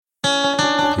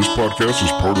This podcast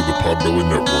is part of the Podbelly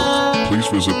Network. Please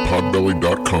visit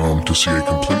podbelly.com to see a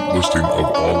complete listing of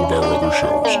all of our other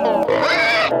shows.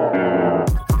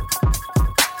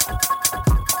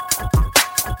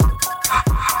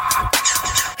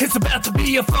 It's about to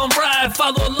be a fun ride.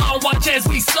 Follow along, watch as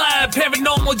we slide.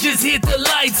 Paranormal just hit the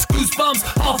lights.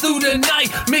 Goosebumps all through the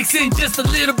night. Mixing just a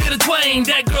little bit of twang.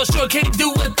 That girl sure can't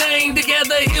do a thing.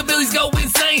 Together, hillbillies go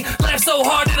insane. Laugh so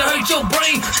hard it'll hurt your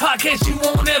brain. Podcast you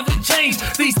won't ever change.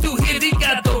 These two here, they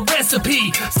got the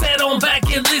recipe. Sit on back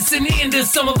and listen in to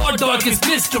some of our darkest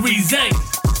mysteries, eh?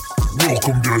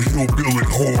 Welcome to Hillbilly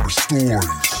Horror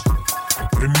Stories.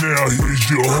 And now here's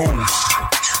your hosts,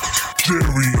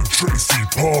 Jerry and Tracy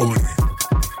Polly,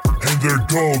 and their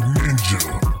dog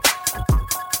Ninja.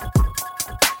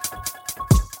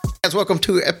 Guys, welcome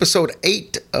to episode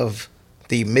 8 of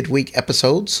the midweek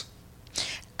episodes.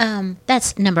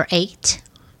 That's number 8.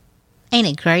 Ain't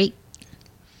it great?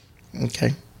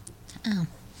 Okay. Oh.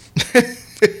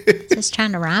 Just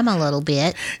trying to rhyme a little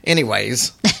bit.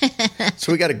 Anyways,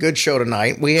 so we got a good show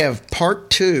tonight. We have part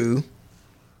 2.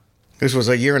 This was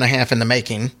a year and a half in the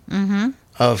making.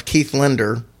 Of Keith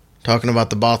Linder talking about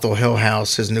the Bothell Hill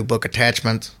House, his new book,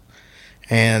 Attachment.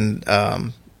 And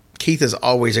Keith is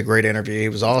always a great interview. He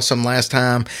was awesome last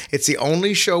time. It's the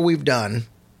only show we've done.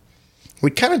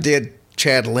 We kind of did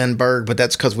Chad Lindbergh, but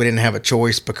that's because we didn't have a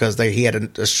choice because he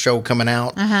had a show coming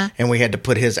out, and we had to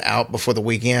put his out before the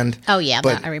weekend. Oh, yeah,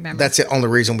 but I remember. That's the only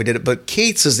reason we did it. But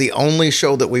Keith's is the only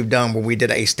show that we've done where we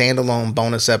did a standalone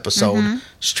bonus episode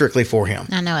strictly for him.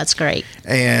 I know, it's great.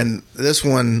 And this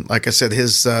one, like I said,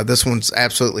 this one's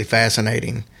absolutely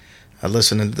fascinating.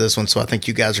 Listening to this one, so I think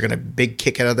you guys are going to big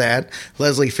kick out of that.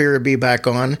 Leslie Fear will be back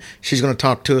on. She's going to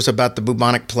talk to us about the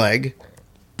bubonic plague.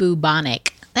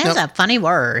 Bubonic. That's a funny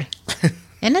word.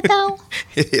 Isn't it, though?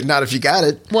 Not if you got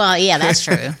it. Well, yeah, that's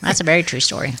true. That's a very true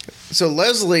story. So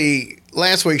Leslie,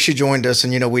 last week she joined us,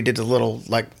 and, we did a little,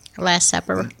 Last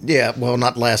Supper. Yeah, well,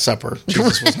 not Last Supper.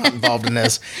 Jesus was not involved in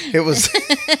this. It was...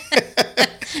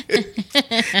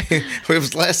 it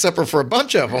was Last Supper for a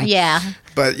bunch of them. Yeah.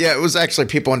 But yeah, it was actually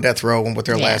people on death row and with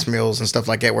their last meals and stuff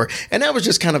like that. And that was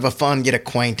just kind of a fun, get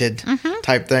acquainted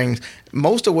type thing.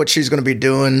 Most of what she's going to be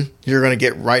doing, you're going to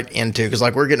get right into. Because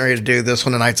we're getting ready to do this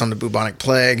one tonight's on the bubonic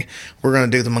plague. We're going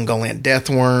to do the Mongolian death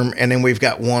worm. And then we've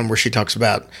got one where she talks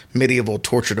about medieval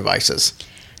torture devices.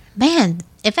 Man,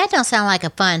 if that don't sound like a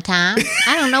fun time,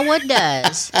 I don't know what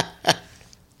does.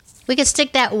 We could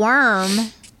stick that worm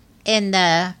in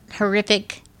the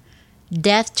horrific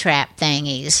death trap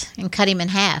thingies and cut him in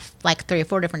half 3 or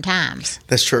 4 different times.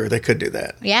 That's true. They could do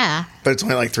that. Yeah. But it's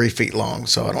only 3 feet long,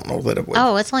 so I don't know that it would.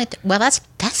 Oh, it's only...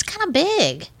 that's kind of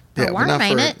big. For a worm,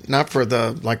 ain't it? Not for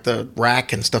the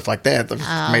rack and stuff like that.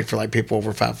 They're made for people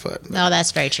over 5 foot. No,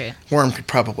 that's very true. Worm could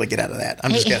probably get out of that.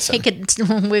 I'm just guessing. He could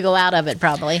wiggle out of it,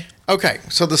 probably. Okay,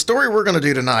 so the story we're going to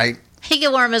do tonight... He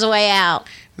could worm his way out.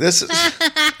 This is...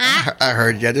 I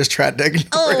heard you. I just tried to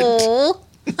ignore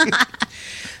it.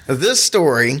 This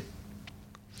story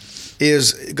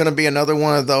is going to be another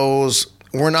one of those...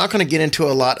 We're not going to get into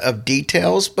a lot of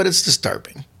details, but it's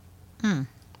disturbing.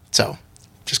 So,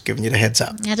 just giving you the heads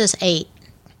up. I just ate.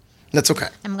 That's okay.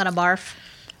 I'm going to barf.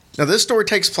 Now, this story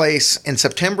takes place in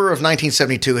September of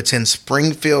 1972. It's in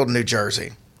Springfield, New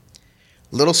Jersey.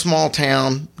 Little small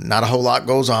town. Not a whole lot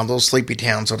goes on. Little sleepy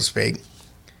town, so to speak.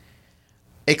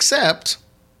 Except,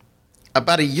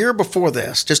 about a year before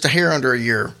this, just a hair under a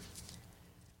year,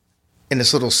 in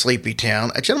this little sleepy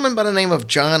town, a gentleman by the name of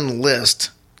John List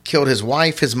killed his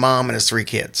wife, his mom, and his 3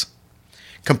 kids.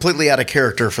 Completely out of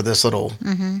character for this little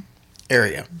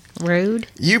area. Rude.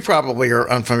 You probably are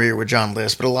unfamiliar with John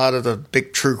List, but a lot of the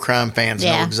big true crime fans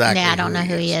know exactly I don't know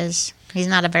who he is. He's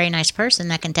not a very nice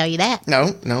person, I can tell you that.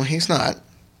 No, he's not.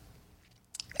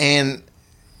 And,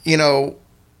 he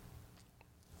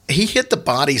hit the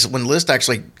bodies when List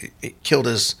actually killed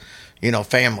his,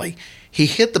 family. He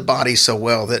hit the bodies so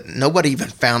well that nobody even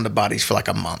found the bodies for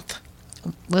a month.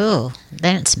 Ooh,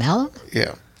 they didn't smell them?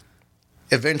 Yeah.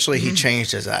 Eventually, he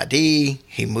changed his ID.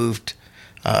 He moved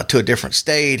to a different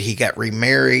state. He got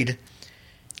remarried.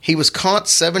 He was caught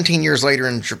 17 years later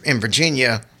in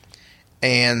Virginia,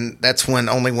 and that's when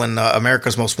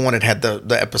America's Most Wanted had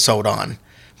the episode on,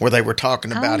 where they were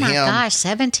talking about him. Oh, my gosh,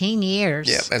 17 years.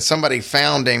 Yeah, and somebody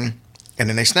found him, and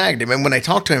then they snagged him. And when they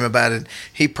talked to him about it,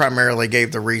 he primarily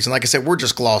gave the reason. Like I said, we're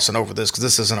just glossing over this because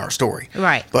this isn't our story.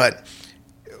 Right. But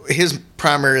his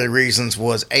primary reasons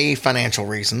was, A, financial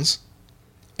reasons,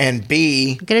 and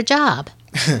B... Get a job.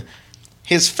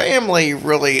 His family,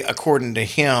 really, according to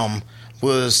him,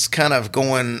 was kind of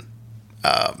going...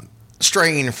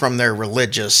 straying from their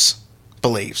religious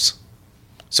beliefs.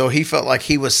 So he felt like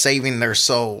he was saving their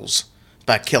souls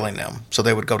by killing them so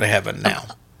they would go to heaven now.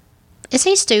 Is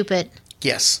he stupid?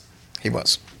 Yes, he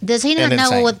was. Does he not And know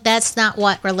insane. what that's not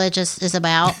what religious is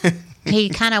about? He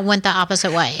kind of went the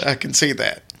opposite way. I can see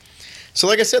that. So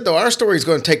like I said, though, our story is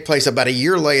going to take place about a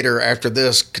year later after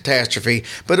this catastrophe.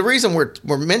 But the reason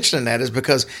we're mentioning that is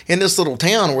because in this little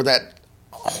town where that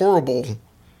horrible,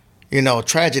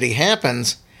 tragedy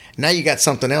happens, now you got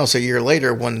something else a year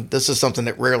later when this is something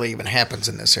that rarely even happens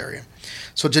in this area.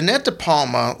 So Jeanette De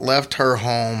Palma left her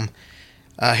home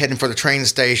heading for the train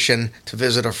station to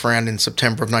visit a friend in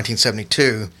September of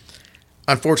 1972.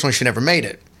 Unfortunately, she never made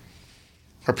it.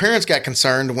 Her parents got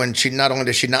concerned when not only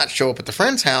did she not show up at the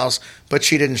friend's house, but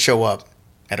she didn't show up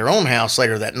at her own house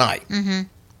later that night. Mm-hmm.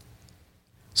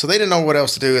 So they didn't know what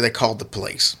else to do. They called the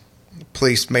police. The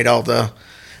police made all the...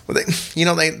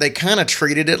 they kind of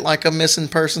treated it like a missing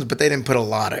person, but they didn't put a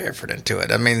lot of effort into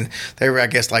it. I mean, they were, I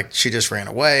guess, like she just ran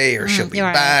away or she'll be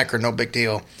back or no big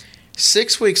deal.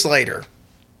 6 weeks later,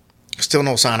 still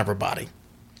no sign of her body.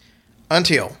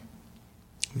 Until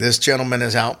this gentleman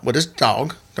is out with his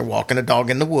dog. They're walking a dog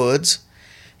in the woods,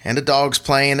 and the dog's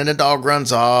playing, and the dog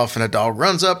runs off, and the dog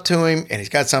runs up to him, and he's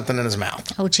got something in his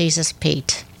mouth. Oh, Jesus,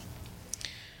 Pete.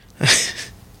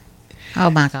 Oh,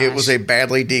 my gosh. It was a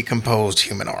badly decomposed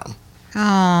human arm.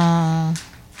 Oh.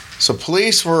 So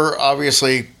police were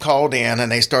obviously called in, and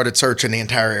they started searching the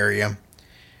entire area.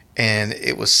 And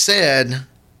it was said...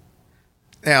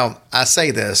 Now, I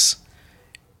say this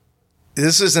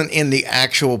isn't in the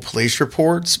actual police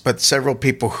reports, but several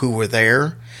people who were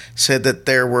there said that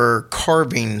there were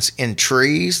carvings in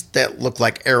trees that looked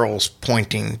like arrows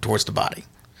pointing towards the body.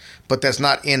 But that's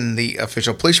not in the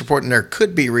official police report, and there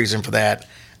could be reason for that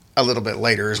a little bit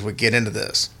later as we get into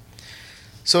this.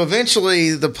 So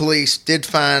eventually the police did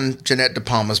find Jeanette De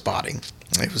Palma's body.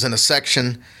 It was in a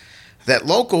section that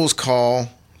locals call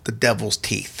the Devil's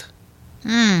Teeth.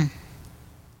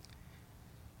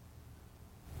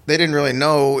 They didn't really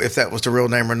know if that was the real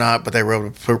name or not, but they were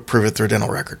able to prove it through dental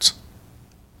records.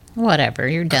 Whatever,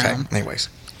 you're dumb. Okay, anyways.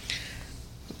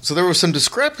 So there were some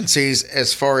discrepancies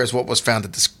as far as what was found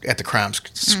at the crime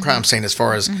scene, as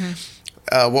far as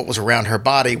what was around her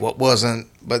body, what wasn't.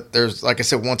 But there's, like I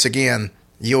said, once again,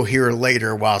 you'll hear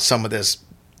later while some of this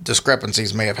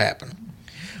discrepancies may have happened.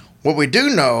 What we do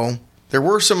know, there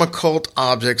were some occult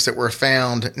objects that were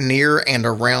found near and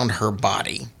around her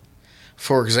body.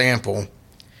 For example,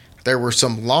 there were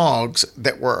some logs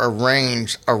that were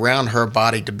arranged around her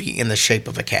body to be in the shape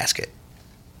of a casket.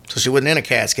 So she wasn't in a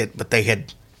casket, but they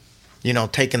had,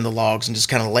 taken the logs and just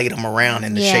kind of laid them around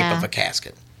in the shape of a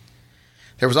casket.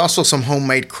 There was also some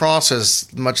homemade crosses,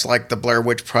 much like the Blair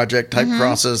Witch Project type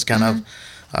crosses, kind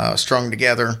of strung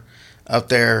together up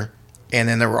there. And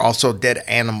then there were also dead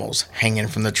animals hanging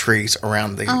from the trees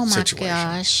around the situation. Oh,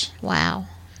 my gosh. Wow.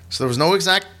 So there was no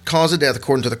exact cause of death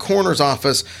according to the coroner's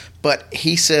office, but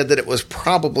he said that it was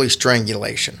probably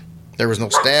strangulation. There was no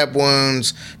stab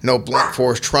wounds, no blunt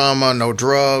force trauma, no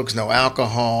drugs, no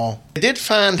alcohol. They did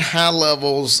find high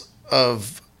levels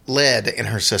of lead in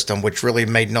her system, which really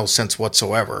made no sense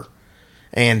whatsoever.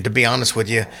 And to be honest with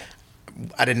you,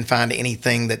 I didn't find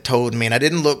anything that told me, and I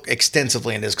didn't look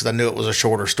extensively in this because I knew it was a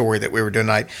shorter story that we were doing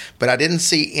tonight, but I didn't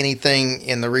see anything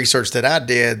in the research that I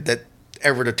did that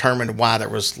ever determined why there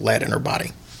was lead in her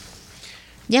body.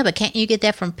 Yeah, but can't you get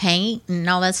that from paint and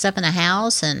all that stuff in the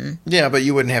house? Yeah, but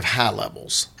you wouldn't have high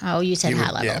levels. Oh, you said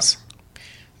high levels. Yeah.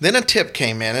 Then a tip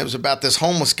came in. It was about this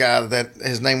homeless guy that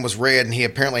his name was Red, and he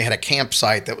apparently had a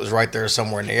campsite that was right there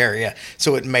somewhere in the area.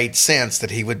 So it made sense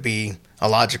that he would be a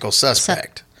logical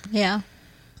suspect. Yeah.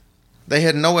 They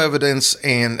had no evidence,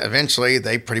 and eventually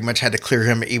they pretty much had to clear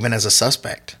him even as a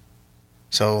suspect.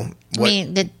 So I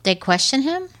mean, did they question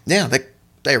him? Yeah,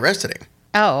 they arrested him.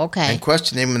 Oh, okay. And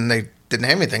questioned him, and they didn't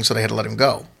have anything, so they had to let him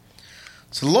go.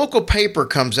 So the local paper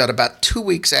comes out about 2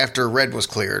 weeks after Red was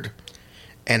cleared,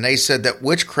 and they said that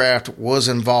witchcraft was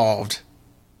involved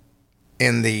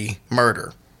in the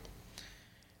murder.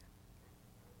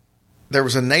 There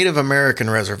was a Native American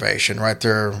reservation right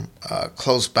there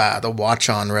close by, the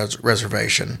Watchon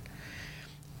Reservation.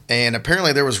 And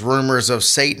apparently there was rumors of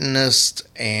Satanists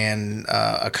and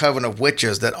a coven of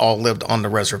witches that all lived on the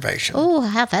reservation.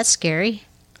 Oh, that's scary.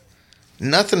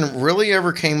 Nothing really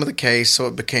ever came of the case, so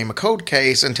it became a cold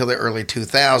case until the early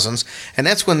 2000s. And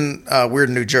that's when Weird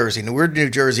New Jersey. In Weird New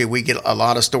Jersey, we get a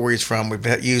lot of stories from. We've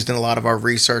used in a lot of our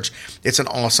research. It's an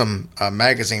awesome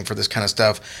magazine for this kind of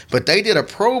stuff. But they did a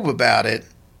probe about it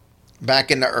back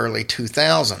in the early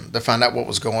 2000s to find out what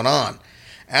was going on.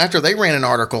 After they ran an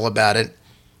article about it,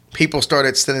 people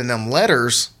started sending them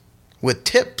letters with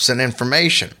tips and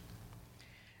information.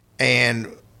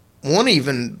 And one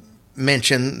even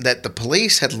mentioned that the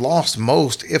police had lost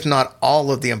most, if not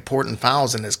all, of the important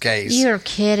files in this case. You're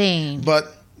kidding.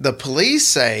 But the police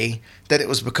say that it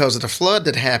was because of the flood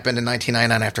that happened in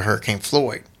 1999 after Hurricane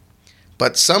Floyd.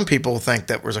 But some people think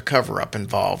that was a cover-up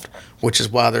involved, which is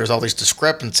why there's all these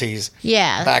discrepancies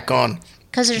back on.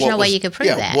 Because there's no way you could prove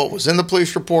that. What was in the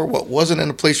police report, what wasn't in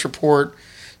the police report.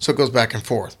 So it goes back and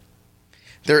forth.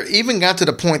 There even got to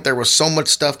the point there was so much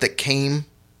stuff that came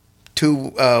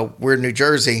to Weird New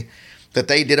Jersey that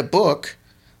they did a book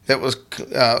that was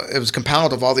it was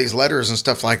compiled of all these letters and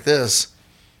stuff like this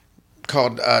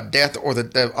called Death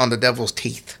on the Devil's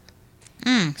Teeth.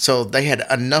 So they had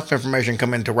enough information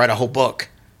come in to write a whole book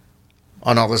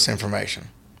on all this information.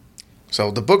 So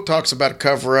the book talks about a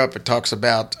cover-up. It talks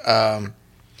about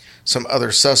some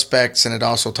other suspects, and it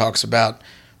also talks about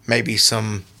maybe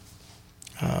some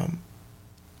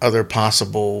other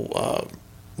possible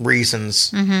reasons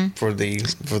for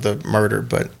the murder.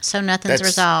 But so nothing's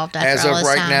resolved after as all of this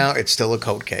right time. Now. It's still a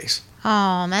cold case.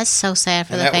 Oh, that's so sad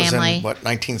for And the that family. was in,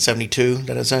 1972,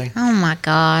 did I say? Oh, my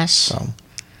gosh. So,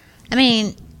 I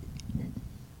mean,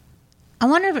 I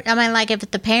wonder, like if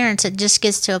the parents, it just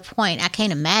gets to a point, I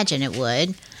can't imagine it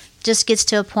would, just gets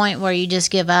to a point where you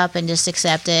just give up and just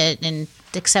accept it and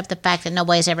accept the fact that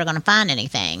nobody's ever going to find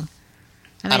anything.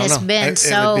 I mean, it's been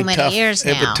so many years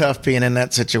now. It'd be tough being in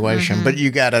that situation, but you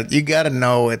gotta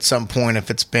know at some point if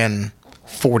it's been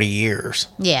 40 years.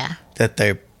 Yeah. That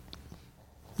they,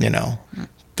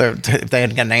 if they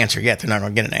hadn't got an answer yet, they're not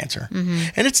going to get an answer.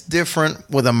 And it's different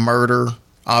with a murder,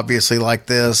 obviously, like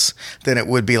this, than it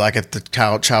would be like if the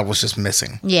child was just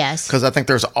missing. Yes. Because I think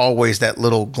there's always that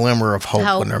little glimmer of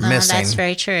hope when they're missing. That's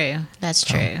very true. That's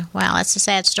true. Wow, that's a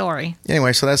sad story.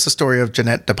 Anyway, so that's the story of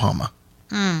Jeanette De Palma.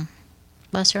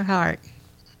 Bless her heart.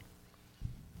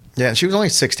 Yeah, and she was only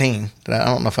 16. I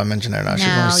don't know if I mentioned that or not. She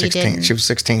was only 16. You didn't. She was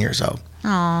 16 years old.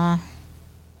 Aw.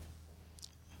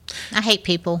 I hate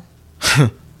people.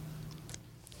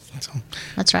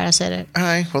 That's right, I said it. All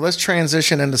right, well, let's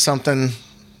transition into something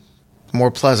more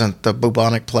pleasant, the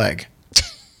bubonic plague.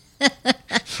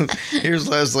 Here's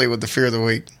Leslie with the Fear of the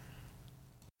Week.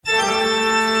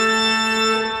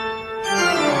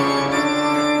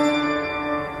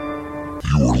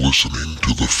 You are listening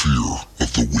to the Fear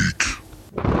of the Week.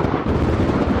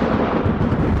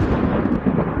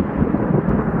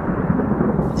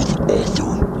 With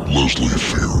author Leslie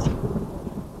Fear.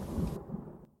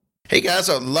 Hey guys,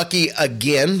 I'm lucky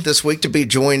again this week to be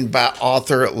joined by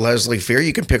author Leslie Fear.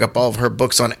 You can pick up all of her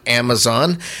books on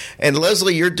Amazon. And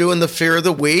Leslie, you're doing the Fear of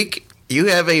the Week. You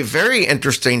have a very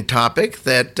interesting topic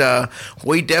that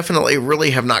we definitely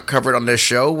really have not covered on this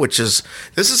show, which is,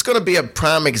 this is going to be a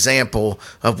prime example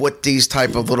of what these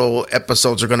type of little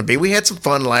episodes are going to be. We had some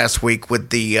fun last week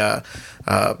with the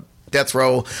death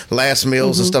row, last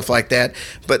meals and stuff like that.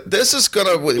 But this is going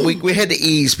to, we had to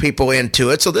ease people into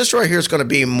it. So this right here is going to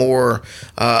be more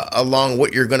along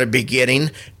what you're going to be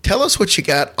getting. Tell us what you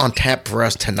got on tap for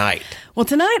us tonight. Well,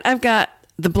 tonight I've got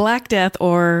the Black Death,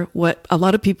 or what a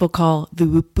lot of people call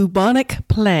the bubonic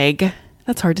plague.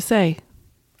 That's hard to say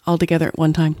all together at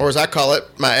one time. Or as I call it,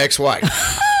 my ex-wife.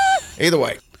 Either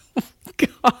way.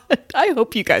 God, I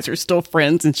hope you guys are still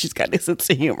friends and she's got a sense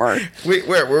of humor.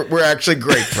 We're actually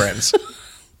great friends.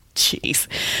 Jeez.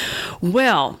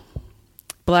 Well,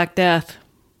 Black Death,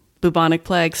 bubonic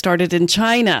plague, started in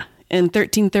China in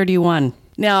 1331.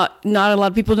 Now, not a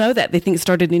lot of people know that. They think it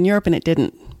started in Europe, and it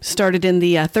didn't. Started in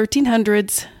the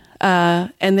 1300s,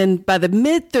 and then by the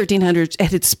mid-1300s,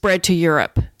 it had spread to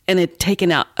Europe, and had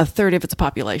taken out a third of its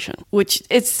population, which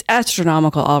it's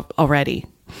astronomical already.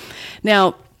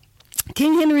 Now,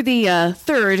 King Henry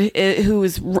III, who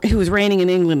was reigning in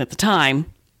England at the time,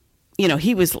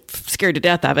 he was scared to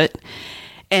death of it,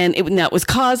 and it was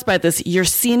caused by this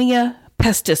Yersinia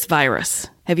pestis virus.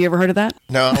 Have you ever heard of that?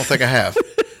 No, I don't think I have.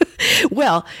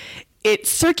 Well, it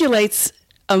circulates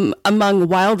among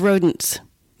wild rodents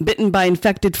bitten by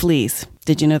infected fleas.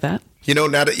 Did you know that?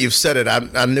 Now that you've said it,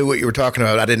 I knew what you were talking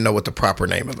about. I didn't know what the proper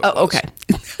name of it was. Oh, okay.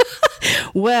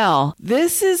 Well,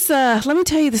 this is, let me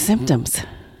tell you the symptoms.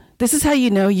 This is how you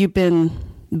know you've been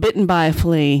bitten by a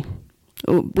flea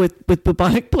with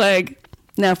bubonic plague.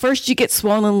 Now, first you get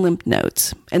swollen lymph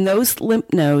nodes, and those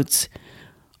lymph nodes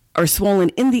are swollen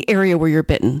in the area where you're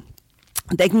bitten.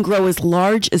 They can grow as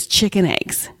large as chicken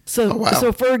eggs.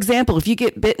 So for example, if you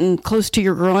get bitten close to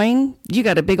your groin, you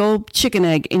got a big old chicken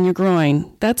egg in your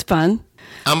groin. That's fun.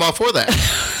 I'm all for that.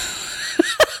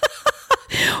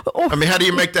 I mean, how do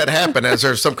you make that happen? Is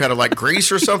there some kind of like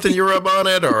grease or something you rub on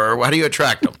it, or how do you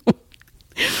attract them?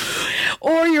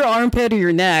 or your armpit or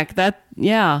your neck.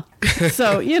 Yeah.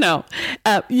 So,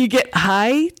 you get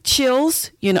high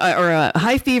chills, or a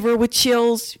high fever with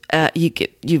chills.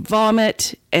 You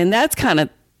vomit, and that's kind of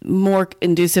more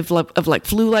inducive of like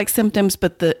flu-like symptoms.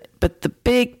 But the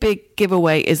big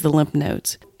giveaway is the lymph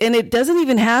nodes, and it doesn't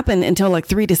even happen until like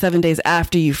 3 to 7 days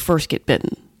after you first get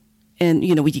bitten. And,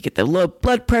 you get the low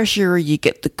blood pressure, you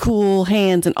get the cool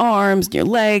hands and arms and your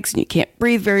legs, and you can't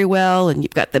breathe very well, and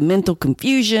you've got the mental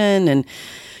confusion, and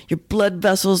your blood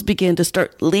vessels begin to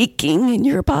start leaking in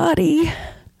your body.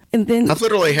 And then I've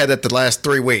literally had that the last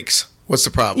 3 weeks. What's the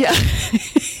problem? Yeah.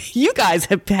 You guys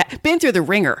have been through the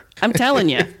ringer. I'm telling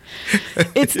you.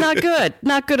 It's not good.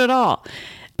 Not good at all.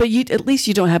 But at least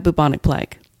you don't have bubonic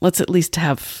plague. Let's at least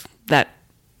have that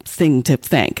thing to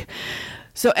thank.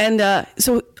 So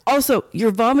also,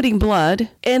 you're vomiting blood,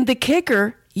 and the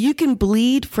kicker, you can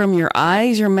bleed from your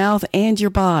eyes, your mouth, and your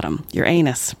bottom, your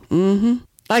anus.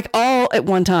 Like all at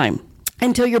one time,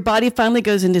 until your body finally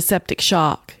goes into septic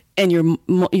shock and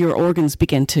your organs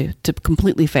begin to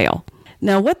completely fail.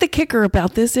 Now, what the kicker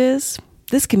about this is,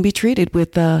 this can be treated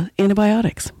with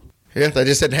antibiotics. Yeah, they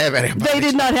just didn't have antibiotics. They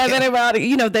did not have antibiotics.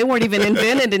 They weren't even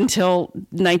invented until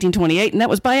 1928, and that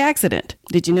was by accident.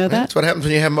 Did you know that? That's what happens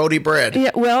when you have moldy bread.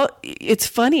 Yeah, well, it's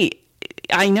funny.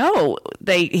 I know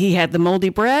he had the moldy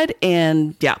bread,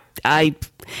 and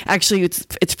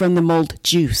it's from the mold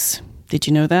juice. Did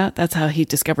you know that? That's how he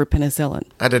discovered penicillin.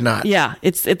 I did not. Yeah,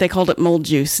 they called it mold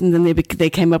juice, and then they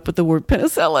came up with the word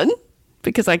penicillin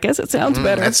because I guess it sounds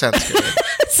better. That sounds good.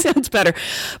 Sounds better.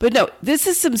 But no, this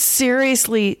is some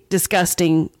seriously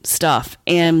disgusting stuff.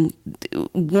 And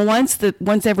once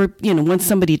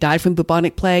somebody died from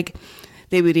bubonic plague,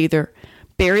 they would either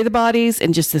bury the bodies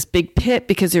in just this big pit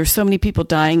because there's so many people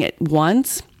dying at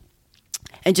once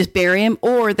and just bury them,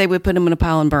 or they would put them in a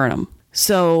pile and burn them.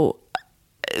 So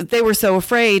they were so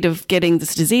afraid of getting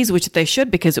this disease, which they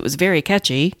should, because it was very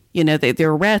catchy.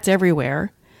 There were rats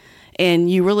everywhere.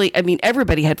 And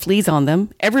everybody had fleas on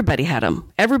them. Everybody had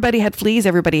them. Everybody had fleas.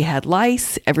 Everybody had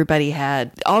lice. Everybody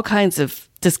had all kinds of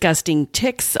disgusting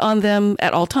ticks on them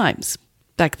at all times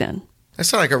back then. That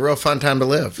sounds like a real fun time to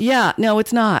live. Yeah. No,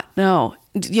 it's not. No.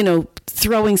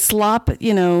 Throwing slop,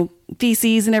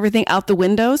 feces and everything out the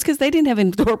windows because they didn't have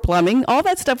indoor plumbing. All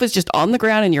that stuff was just on the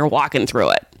ground and you're walking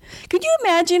through it. Could you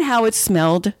imagine how it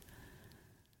smelled?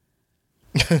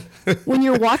 When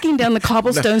you're walking down the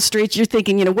cobblestone streets, you're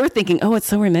thinking, we're thinking, oh, it's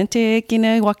so romantic,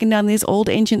 walking down these old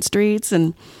ancient streets.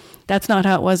 And that's not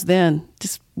how it was then.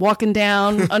 Just walking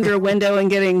down under a window and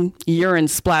getting urine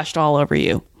splashed all over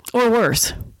you. Or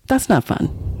worse. That's not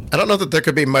fun. I don't know that there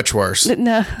could be much worse.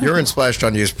 No. Urine splashed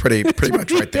on you is pretty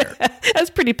much right there. That's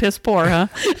pretty piss poor, huh?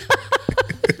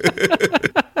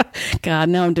 God,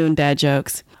 now I'm doing dad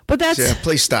jokes. But that's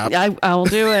please stop. I'll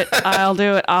do it. I'll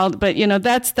do it. But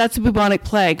that's a bubonic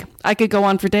plague. I could go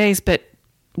on for days, but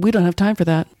we don't have time for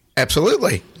that.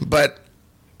 Absolutely. But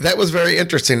that was very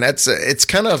interesting. It's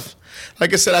kind of,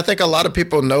 like I said, I think a lot of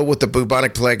people know what the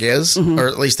bubonic plague is, or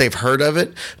at least they've heard of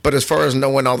it. But as far as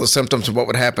knowing all the symptoms and what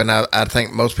would happen, I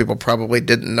think most people probably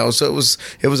didn't know. So it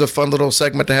was a fun little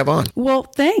segment to have on. Well,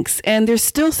 thanks. And there's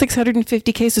still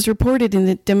 650 cases reported in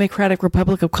the Democratic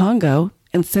Republic of Congo,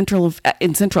 in Central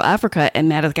Africa and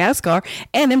Madagascar,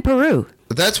 and in Peru.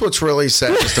 That's what's really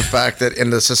sad is the fact that in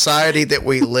the society that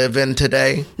we live in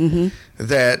today,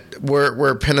 that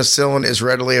where penicillin is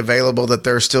readily available, that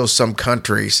there are still some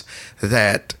countries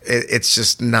that it's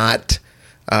just not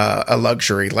a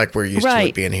luxury like we're used to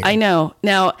it being here. I know.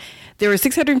 Now, there were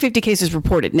 650 cases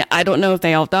reported. Now, I don't know if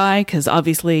they all die because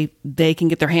obviously they can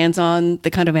get their hands on the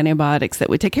kind of antibiotics that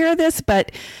would take care of this,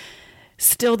 but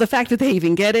still, the fact that they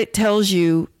even get it tells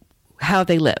you how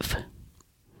they live.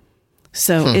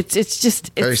 So it's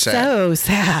sad. So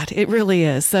sad. It really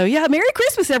is. So yeah, Merry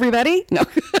Christmas, everybody. No.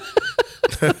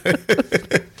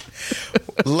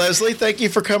 Leslie, thank you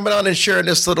for coming on and sharing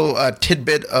this little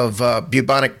tidbit of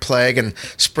bubonic plague and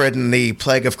spreading the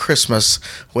plague of Christmas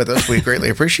with us. We greatly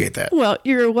appreciate that. Well,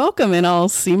 you're welcome, and I'll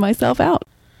see myself out.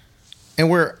 And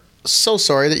we're so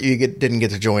sorry that you didn't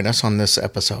get to join us on this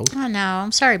episode. Oh, no.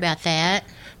 I'm sorry about that.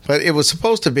 But it was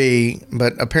supposed to be,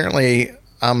 but apparently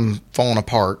I'm falling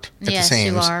apart at the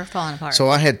seams. Yes, you are falling apart. So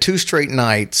I had 2 straight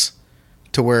nights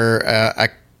to where I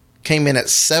came in at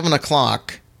 7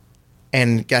 o'clock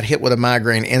and got hit with a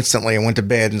migraine instantly and went to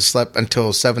bed and slept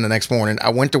until 7 the next morning. I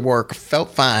went to work,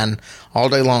 felt fine all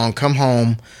day long, come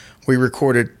home. We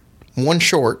recorded 1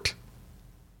 short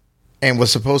and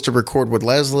was supposed to record with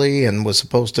Leslie and was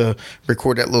supposed to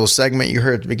record that little segment you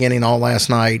heard at the beginning all last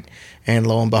night. And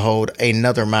lo and behold,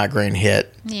 another migraine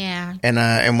hit. Yeah.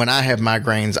 And when I have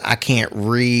migraines, I can't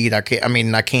read. I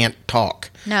can't talk.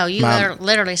 No, you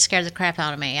literally scared the crap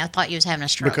out of me. I thought you was having a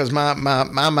stroke. Because my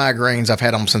migraines, I've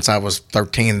had them since I was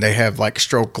 13. They have like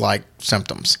stroke-like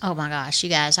symptoms. Oh my gosh, you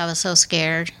guys, I was so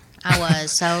scared. I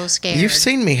was so scared. You've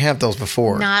seen me have those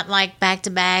before. Not like back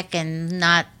to back and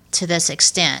not to this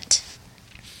extent.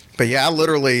 But yeah,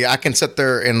 I can sit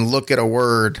there and look at a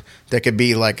word that could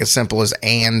be like as simple as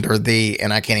and or the,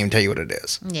 and I can't even tell you what it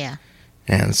is. Yeah.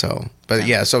 And so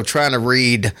trying to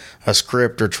read a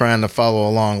script or trying to follow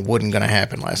along wasn't going to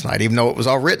happen last night. Even though it was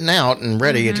all written out and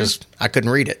ready, I couldn't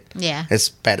read it. Yeah. As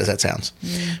bad as that sounds.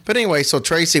 But anyway, so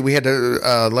Tracy, we had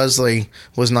to, Leslie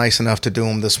was nice enough to do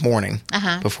them this morning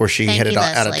before she headed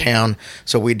out of town.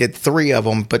 So we did 3 of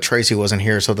them, but Tracy wasn't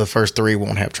here, so the first 3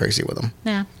 won't have Tracy with them.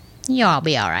 Yeah. You'll all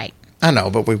be all right. I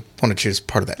know, but we wanted you as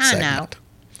part of that segment. I know.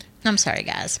 I'm sorry,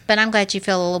 guys, but I'm glad you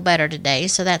feel a little better today,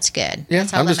 so that's good. Yeah,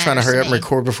 that's all I'm just trying to hurry up and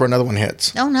record before another one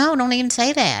hits. Oh, no, don't even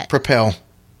say that. Propel.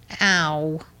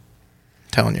 Ow.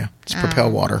 Telling you, it's Propel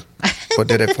water. What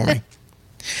did it for me?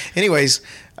 Anyways,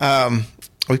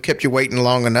 we've kept you waiting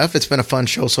long enough. It's been a fun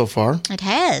show so far. It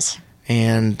has.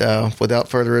 And without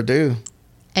further ado,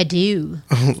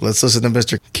 let's listen to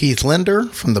Mr. Keith Linder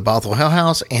from the Bothell Hell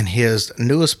House and his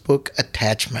newest book,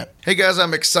 Attachment. Hey guys,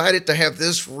 I'm excited to have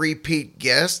this repeat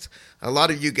guest. A lot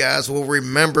of you guys will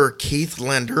remember Keith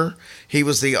Linder. He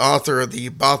was the author of the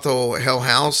Bothell Hell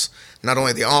House. Not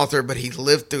only the author, but he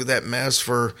lived through that mess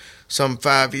for some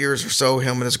 5 years or so,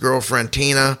 him and his girlfriend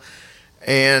Tina.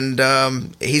 And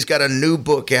he's got a new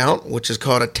book out, which is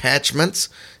called Attachments.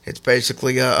 It's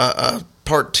basically a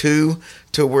part 2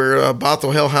 to where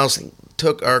Bothell Hell House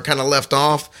kind of left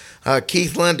off.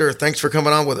 Keith Linder, thanks for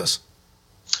coming on with us.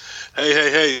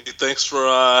 Hey. Thanks for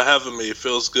having me. It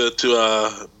feels good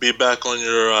to be back on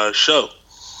your show.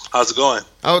 How's it going?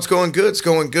 Oh, it's going good. It's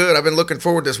going good. I've been looking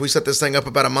forward to this. We set this thing up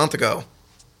about a month ago.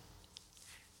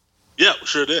 Yeah, we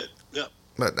sure did. Yeah.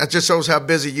 But that just shows how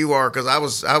busy you are, because I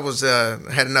was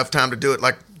had enough time to do it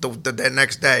like the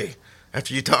next day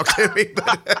after you talked to me.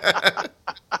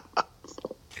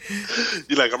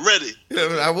 You're like, I'm ready.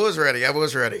 I was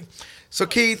ready. So,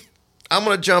 Keith, I'm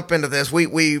going to jump into this.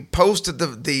 We posted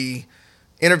the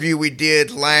interview we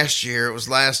did last year. It was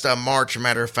last March,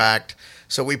 matter of fact.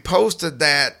 So we posted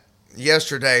that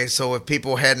yesterday. So if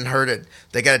people hadn't heard it,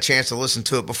 they got a chance to listen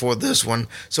to it before this one.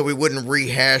 So we wouldn't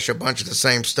rehash a bunch of the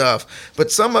same stuff. But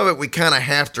some of it we kind of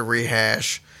have to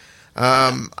rehash.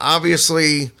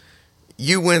 Obviously,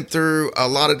 you went through a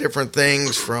lot of different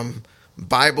things, from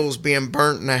Bibles being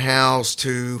burnt in the house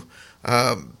to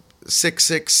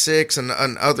 666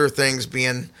 and other things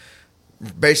being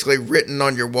basically written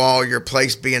on your wall, your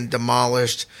place being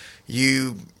demolished.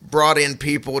 You brought in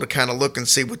people to kind of look and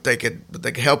see what they could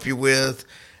help you with.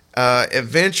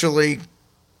 Eventually,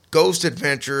 Ghost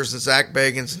Adventures, the Zach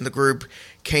Bagans and the group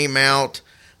came out.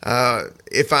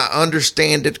 If I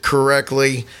understand it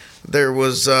correctly, there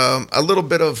was a little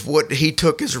bit of what he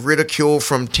took as ridicule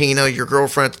from Tina, your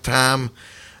girlfriend at the time.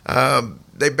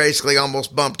 They basically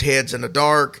almost bumped heads in the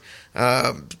dark.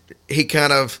 He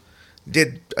kind of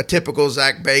did a typical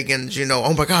Zach Bagans,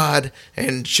 oh my God.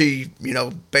 And she,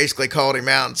 basically called him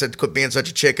out and said, quit being such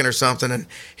a chicken or something. And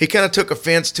he kind of took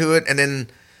offense to it. And then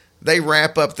they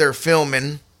wrap up their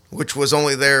filming, which was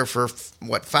only there for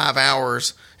 5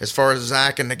 hours as far as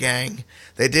Zach and the gang.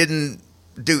 They didn't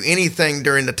do anything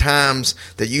during the times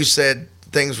that you said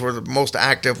things were the most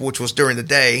active, which was during the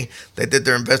day. They did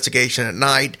their investigation at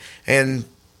night, and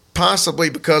possibly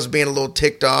because of being a little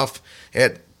ticked off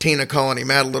at Tina calling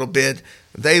him out a little bit,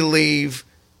 they leave.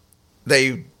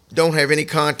 They don't have any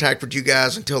contact with you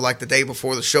guys until like the day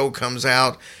before the show comes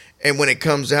out. And when it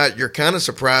comes out, you're kind of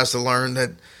surprised to learn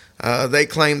that they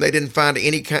claim they didn't find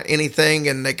anything,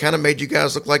 and they kind of made you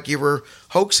guys look like you were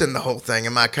hoaxing the whole thing.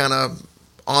 Am I kind of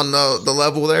on the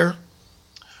level there?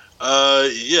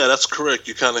 Yeah, that's correct.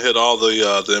 You kind of hit all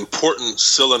the important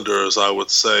cylinders, I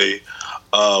would say,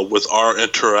 with our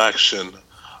interaction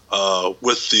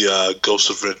with the Ghost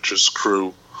Adventures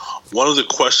crew. One of the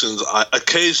questions I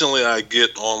occasionally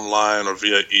get online or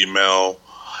via email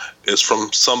is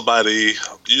from somebody,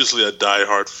 usually a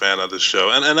diehard fan of the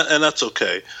show, and that's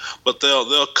okay. But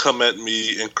they'll come at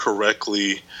me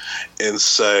incorrectly and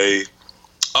say,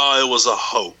 oh, it was a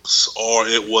hoax, or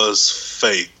it was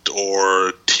faked,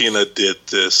 or Tina did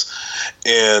this.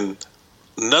 And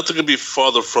nothing could be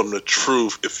farther from the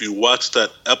truth if you watch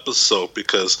that episode,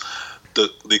 because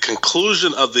the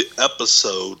conclusion of the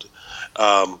episode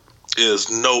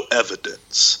is no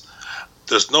evidence.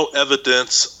 There's no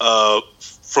evidence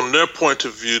from their point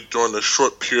of view during the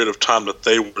short period of time that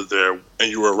they were there, and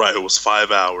you were right, it was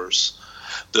 5 hours.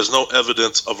 There's no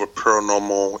evidence of a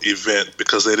paranormal event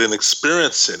because they didn't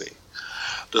experience any.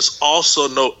 there's also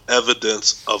no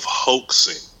evidence of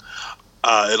hoaxing.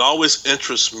 It always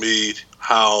interests me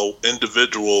how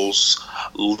individuals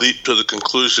leap to the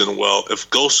conclusion, well, if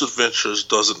Ghost Adventures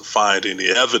doesn't find any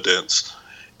evidence,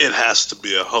 it has to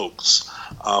be a hoax.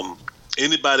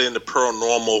 Anybody in the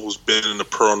paranormal who's been in the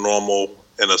paranormal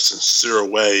in a sincere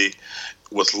way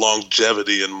with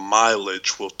longevity and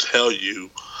mileage will tell you,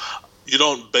 you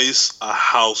don't base a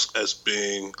house as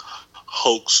being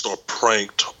hoaxed or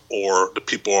pranked or the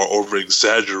people are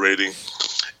over-exaggerating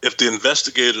if the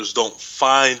investigators don't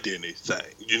find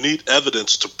anything. You need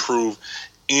evidence to prove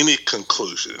any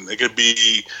conclusion. It could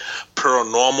be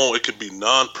paranormal, it could be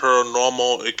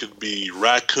non-paranormal, it could be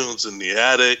raccoons in the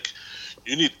attic.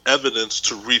 You need evidence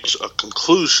to reach a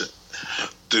conclusion.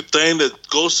 The thing that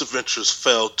Ghost Adventures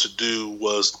failed to do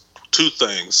was two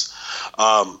things.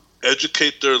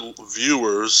 Educate their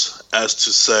viewers as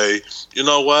to say, you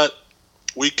know what?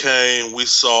 We came, we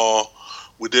saw,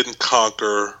 we didn't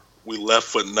conquer, we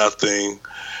left with nothing.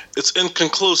 It's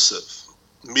inconclusive.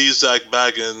 Me, Zach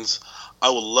Baggins, I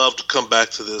would love to come back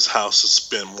to this house and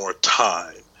spend more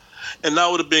time. And that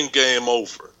would have been game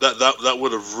over. That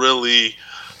would have really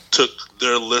took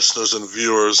their listeners and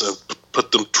viewers and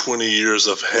put them 20 years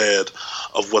ahead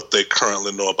of what they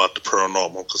currently know about the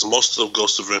paranormal. Because most of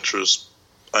Ghost Adventures,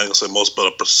 I ain't gonna say most, but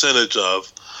a percentage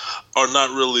of, are not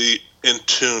really in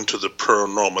tune to the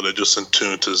paranormal. They're just in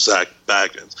tune to Zach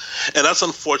Baggins. And that's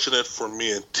unfortunate for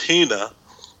me and Tina,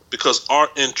 because our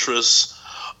interest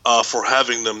for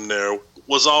having them there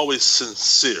was always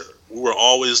sincere. We were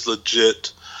always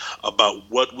legit about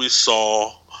what we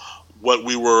saw, what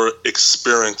we were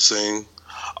experiencing.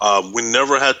 We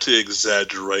never had to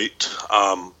exaggerate.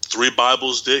 3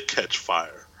 Bibles did catch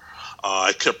fire.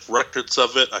 I kept records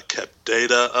of it. I kept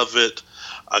data of it.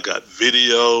 I got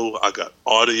video. I got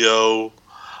audio.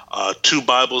 2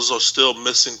 Bibles are still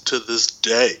missing to this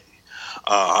day.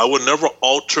 I would never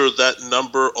alter that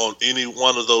number on any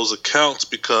one of those accounts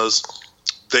because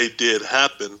they did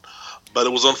happen. But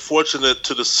it was unfortunate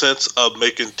to the sense of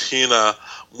making Tina,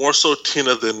 more so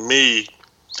Tina than me,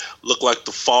 look like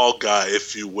the fall guy,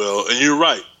 if you will. And you're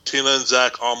right. Tina and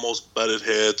Zach almost butted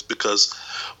heads because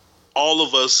all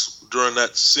of us during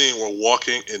that scene were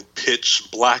walking in pitch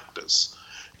blackness.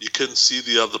 You couldn't see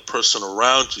the other person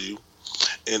around you.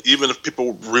 And even if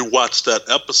people rewatch that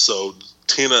episode,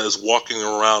 Tina is walking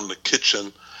around the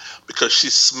kitchen because she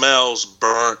smells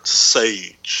burnt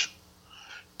sage.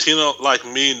 Tina, like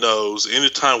me, knows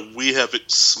anytime we have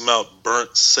smelled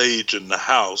burnt sage in the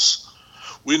house,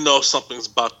 we know something's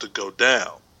about to go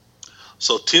down.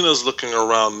 So Tina's looking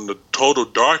around in the total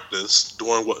darkness,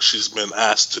 doing what she's been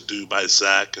asked to do by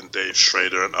Zach and Dave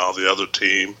Schrader and all the other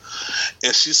team,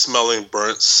 and she's smelling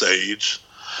burnt sage.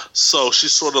 So she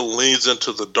sort of leans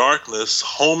into the darkness,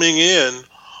 homing in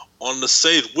on the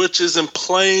sage, which is in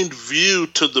plain view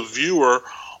to the viewer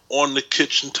on the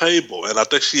kitchen table. And I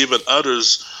think she even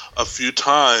utters a few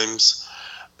times,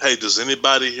 hey, does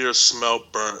anybody here smell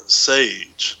burnt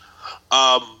sage?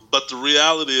 But the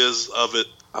reality is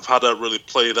of how that really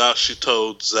played out, she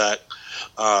told Zach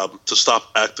to stop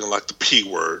acting like the P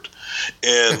word.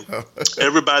 And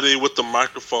everybody with the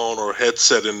microphone or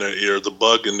headset in their ear, the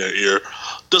bug in their ear,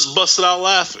 just busted out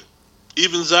laughing.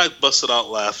 Even Zach busted out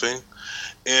laughing.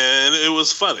 And it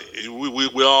was funny.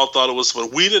 We all thought it was funny.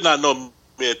 We did not know,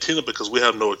 me and Tina, because we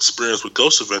have no experience with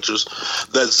Ghost Adventures,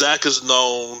 that Zach is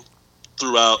known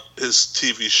throughout his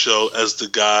TV show as the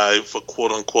guy for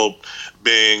quote-unquote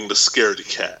being the scaredy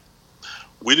cat.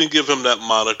 We didn't give him that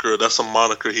moniker. That's a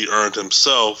moniker he earned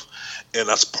himself, and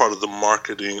that's part of the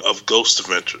marketing of Ghost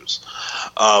Adventures.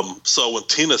 So when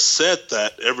Tina said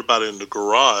that, everybody in the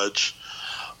garage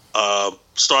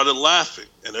started laughing,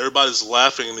 and everybody's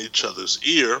laughing in each other's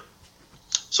ear.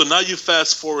 So now you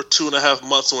fast forward 2.5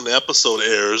 months when the episode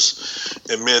airs,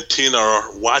 and me and Tina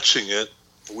are watching it.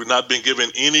 We've not been given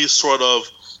any sort of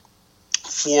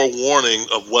forewarning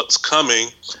of what's coming,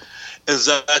 and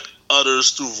Zach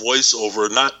utters through voiceover,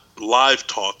 not live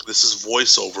talk. This is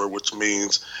voiceover, which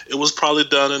means it was probably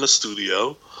done in a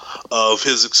studio, of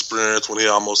his experience when he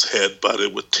almost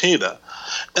head-butted with Tina.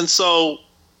 And so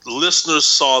listeners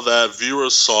saw that,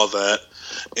 viewers saw that,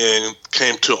 and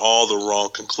came to all the wrong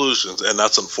conclusions, and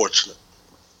that's unfortunate.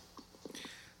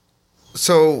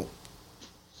 So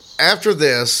after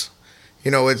this,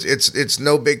 it's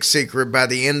no big secret. By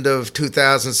the end of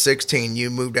 2016, you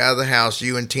moved out of the house.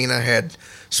 You and Tina had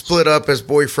split up as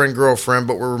boyfriend, girlfriend,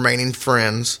 but were remaining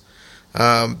friends.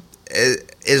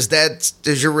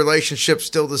 Is your relationship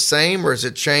still the same, or has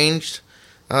it changed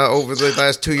over the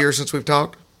last 2 years since we've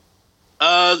talked?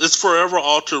 It's forever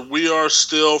altered. We are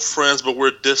still friends, but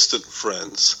we're distant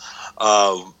friends.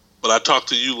 When I talked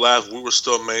to you last, we were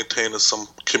still maintaining some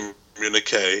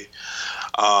communique.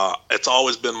 It's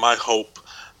always been my hope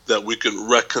that we can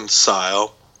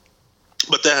reconcile,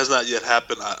 but that has not yet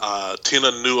happened.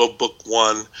 Tina knew of book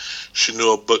 1. She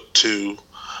knew of book 2.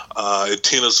 In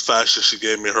Tina's fashion, she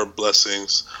gave me her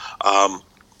blessings.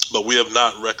 But we have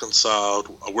not reconciled.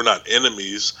 We're not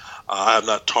enemies. I have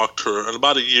not talked to her in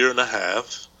about a year and a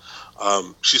half.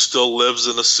 She still lives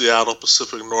in the Seattle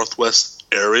Pacific Northwest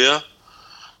area.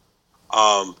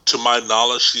 To my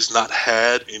knowledge, she's not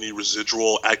had any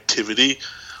residual activity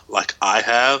like I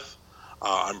have.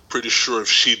 I'm pretty sure if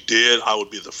she did, I would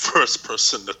be the first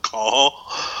person to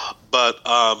call. But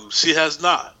she has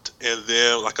not. And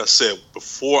then, like I said,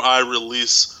 before I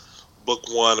release book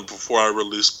 1 and before I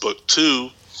release book 2,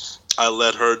 I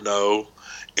let her know.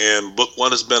 And book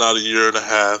 1 has been out a year and a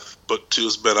half. Book 2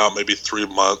 has been out maybe 3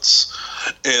 months.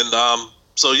 And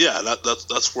so, yeah,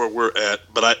 that's where we're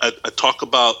at. But I talk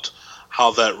about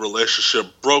how that relationship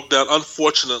broke down.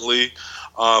 Unfortunately,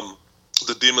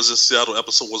 the Demons in Seattle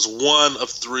episode was one of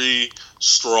 3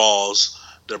 straws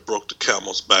that broke the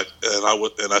camel's back,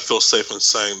 and I feel safe in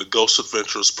saying the Ghost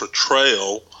Adventures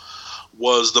portrayal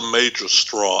was the major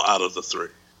straw out of the 3.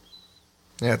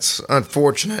 That's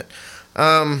unfortunate.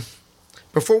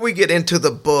 Before we get into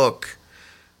the book,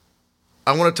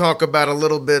 I want to talk about a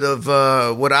little bit of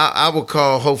what I would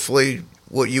call, hopefully,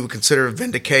 what you would consider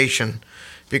vindication,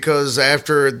 because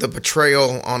after the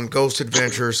betrayal on Ghost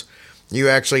Adventures, you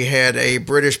actually had a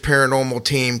British paranormal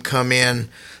team come in,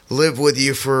 live with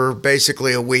you for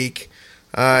basically a week,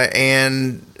 or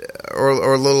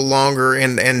a little longer,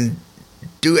 and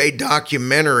do a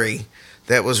documentary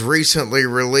that was recently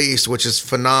released, which is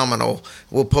phenomenal.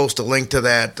 We'll post a link to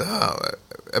that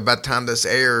about the time this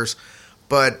airs.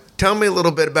 But tell me a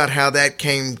little bit about how that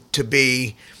came to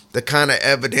be, the kind of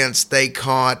evidence they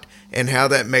caught, and how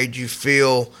that made you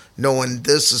feel knowing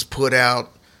this is put out,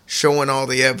 showing all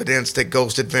the evidence that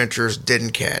Ghost Adventures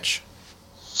didn't catch.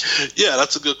 Yeah,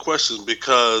 that's a good question,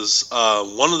 because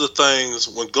one of the things,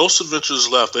 when Ghost Adventures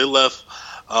left, they left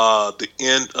the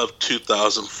end of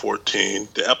 2014.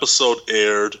 The episode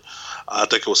aired, I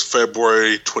think it was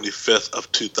February 25th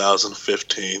of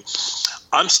 2015.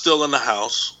 I'm still in the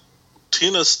house.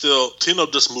 Tina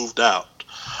just moved out.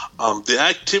 The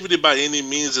activity by any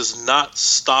means is not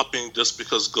stopping just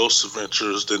because Ghost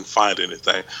Adventures didn't find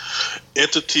anything.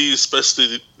 Entities,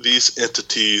 especially these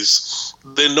entities,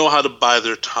 they know how to buy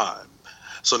their time.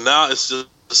 So now it's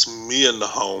just me in the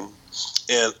home.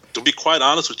 And to be quite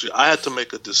honest with you, I had to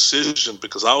make a decision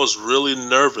because I was really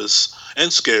nervous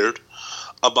and scared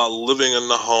about living in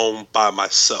the home by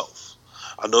myself.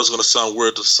 I know it's going to sound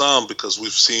weird to some because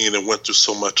we've seen and went through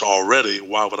so much already.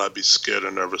 Why would I be scared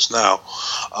and nervous now?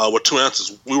 With 2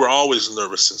 answers. We were always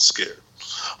nervous and scared.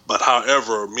 But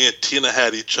however, me and Tina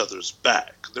had each other's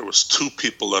back. There was 2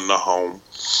 people in the home.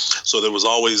 So there was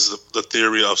always the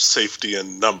theory of safety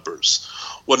in numbers.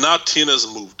 Well, now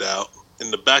Tina's moved out.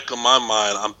 In the back of my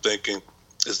mind, I'm thinking,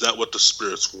 is that what the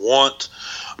spirits want?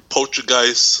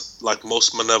 Poltergeists, like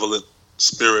most malevolent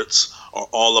spirits, are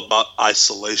all about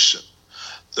isolation.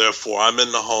 Therefore, I'm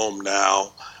in the home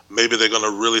now. Maybe they're going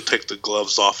to really take the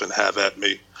gloves off and have at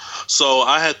me. So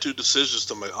I had 2 decisions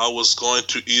to make. I was going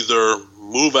to either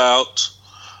move out,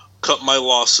 cut my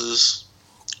losses,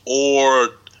 or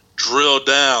drill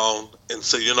down and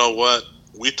say, you know what?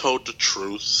 We told the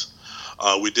truth.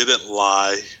 We didn't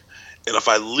lie. And if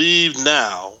I leave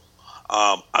now,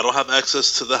 I don't have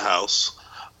access to the house.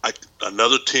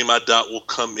 Another team I doubt will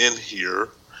come in here.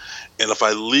 And if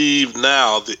I leave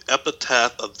now, the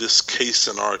epitaph of this case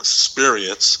in our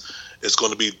experience is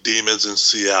going to be Demons in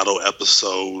Seattle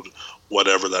episode,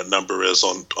 whatever that number is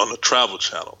on the Travel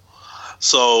Channel.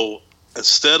 So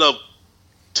instead of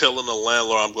telling the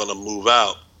landlord I'm going to move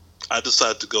out, I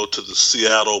decided to go to the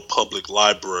Seattle Public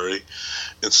Library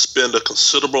and spend a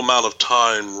considerable amount of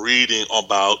time reading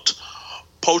about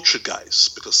poltergeists,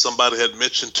 because somebody had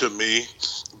mentioned to me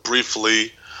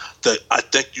briefly that I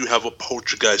think you have a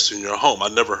poltergeist in your home. I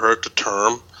never heard the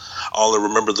term. I only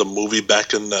remember the movie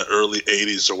back in the early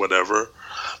 80s or whatever.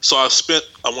 So I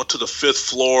went to the 5th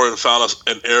floor and found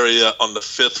an area on the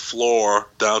 5th floor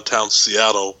downtown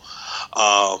Seattle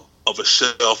of a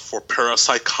shelf for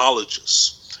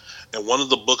parapsychologists. And one of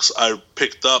the books I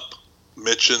picked up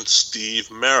mentioned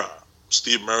Steve Mera.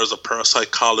 Steve Mera is a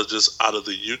parapsychologist out of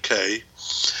the UK.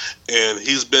 And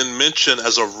he's been mentioned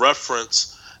as a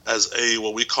reference as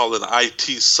what we call an IT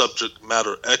subject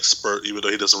matter expert, even though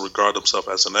he doesn't regard himself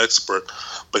as an expert,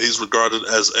 but he's regarded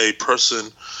as a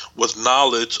person with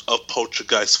knowledge of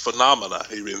poltergeist phenomena.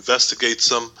 He investigates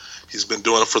them. He's been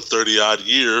doing it for 30-odd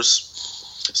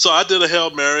years. So I did a Hail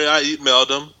Mary. I emailed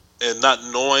him, and not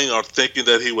knowing or thinking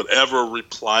that he would ever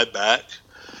reply back.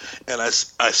 And I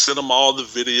sent him all the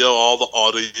video, all the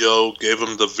audio, gave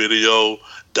him the video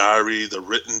diary, the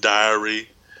written diary,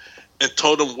 and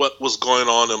told him what was going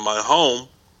on in my home.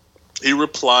 He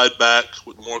replied back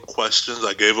with more questions.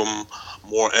 I gave him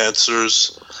more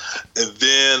answers. And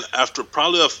then after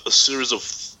probably a series of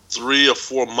 3 or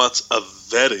 4 months of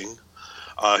vetting,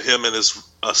 him and his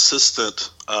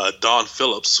assistant, Don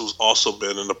Phillips, who's also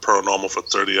been in the paranormal for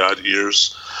 30-odd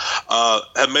years,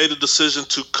 had made a decision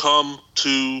to come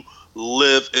to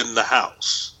live in the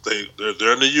house.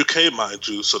 They're in the UK, mind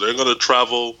you, so they're going to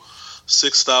travel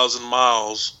 6,000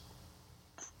 miles.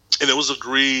 And it was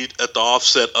agreed at the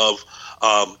offset of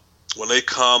when they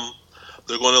come,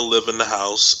 they're going to live in the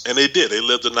house. And they did. They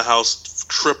lived in the house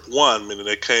trip 1, meaning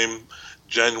they came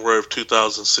January of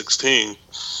 2016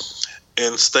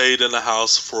 and stayed in the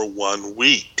house for 1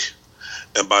 week.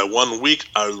 And by 1 week,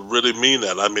 I really mean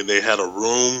that. I mean, they had a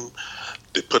room.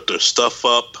 They put their stuff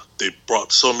up. They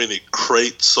brought so many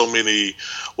crates, so many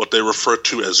what they refer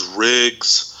to as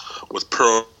rigs with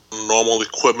paranormal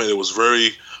equipment. It was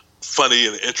very funny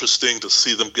and interesting to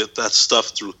see them get that stuff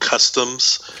through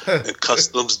customs and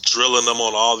customs drilling them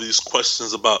on all these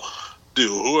questions about, dude,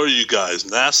 who are you guys?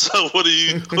 NASA? What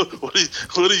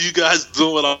are you guys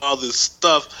doing with all this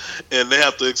stuff? And they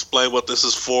have to explain what this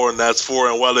is for and that's for,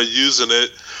 and why they're using it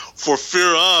for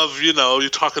fear of, you're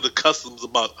talking to customs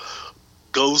about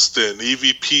ghost and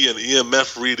EVP and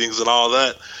EMF readings and all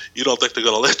that. You don't think they're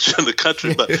going to let you in the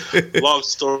country, but long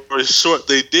story short,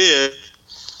 they did.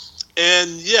 And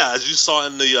yeah, as you saw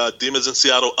in the Demons in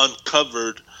Seattle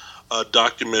Uncovered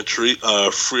documentary,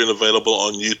 free and available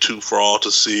on YouTube for all to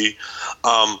see,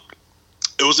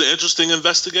 it was an interesting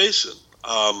investigation.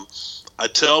 I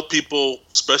tell people,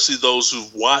 especially those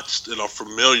who've watched and are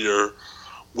familiar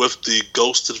with the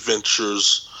Ghost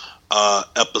Adventures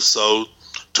episode,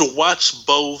 to watch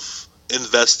both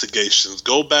investigations.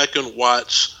 Go back and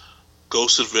watch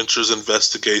Ghost Adventures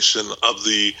investigation of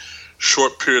the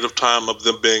short period of time of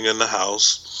them being in the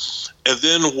house, and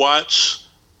then watch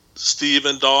Steve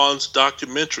and Dawn's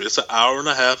documentary. It's an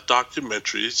 1.5-hour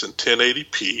documentary. It's in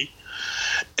 1080p,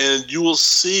 and you will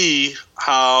see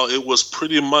how it was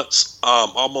pretty much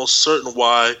almost certain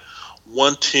why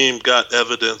one team got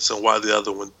evidence and why the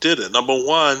other one didn't. Number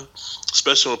one,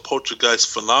 especially with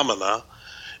poltergeist phenomena,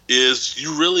 is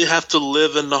you really have to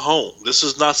live in the home. This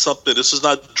is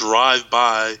not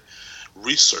drive-by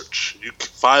research.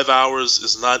 5 hours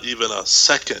is not even a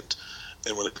second.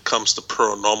 And when it comes to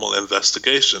paranormal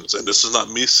investigations, and this is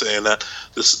not me saying that,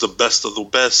 this is the best of the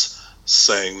best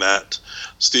saying that.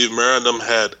 Steve Merriam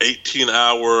had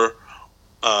 18-hour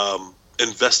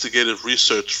investigative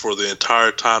research for the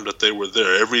entire time that they were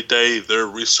there. Every day they're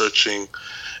researching,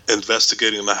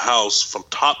 investigating the house from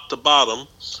top to bottom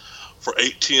for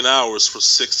 18 hours for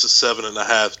 6 to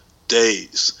 7.5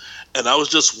 days. And that was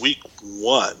just week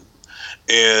 1.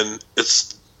 And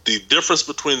it's the difference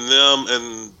between them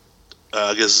and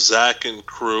I guess Zach and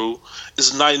crew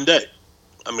is night and day.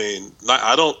 I mean,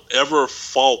 I don't ever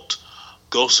fault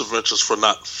Ghost Adventures for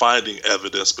not finding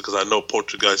evidence, because I know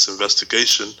poltergeist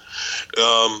investigation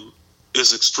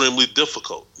is extremely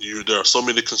difficult. There are so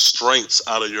many constraints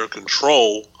out of your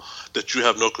control that you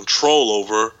have no control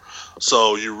over.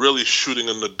 So you're really shooting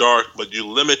in the dark, but you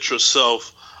limit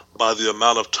yourself by the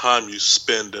amount of time you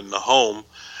spend in the home.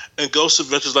 And Ghost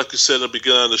Adventures, like you said at the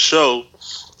beginning of the show,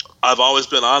 I've always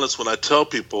been honest when I tell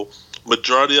people,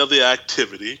 majority of the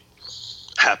activity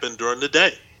happened during the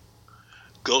day.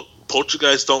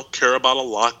 Poltergeists don't care about a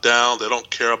lockdown. They don't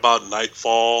care about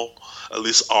nightfall. At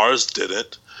least ours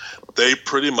didn't. They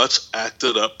pretty much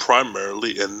acted up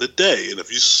primarily in the day. And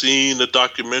if you've seen the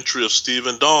documentary of Steve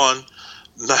and Dawn,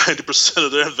 90%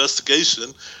 of their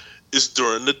investigation is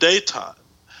during the daytime.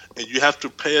 And you have to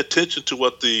pay attention to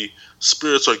what the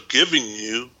spirits are giving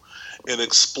you and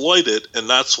exploit it. And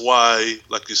that's why,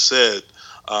 like you said,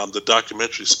 the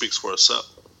documentary speaks for itself.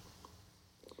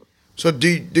 So do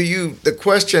you, the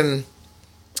question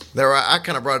there, I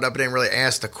kind of brought it up, I didn't really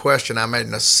ask the question, I made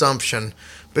an assumption,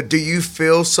 but do you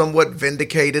feel somewhat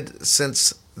vindicated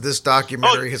since this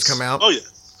documentary has come out? Oh, yeah.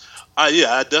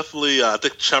 I definitely, I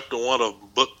think chapter 1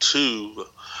 of book 2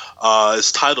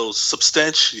 is titled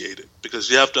Substantiated, because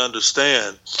you have to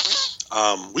understand,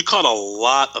 we caught a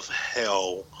lot of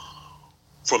hell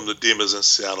from the Demons in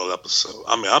Seattle episode.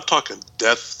 I mean, I'm talking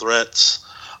death threats.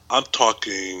 I'm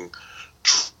talking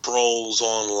trolls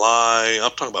online.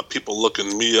 I'm talking about people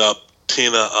looking me up,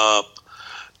 Tina up.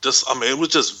 It was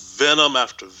just venom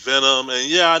after venom. And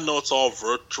yeah, I know it's all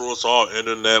virtual, it's all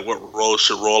internet, what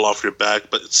should roll off your back,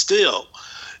 but it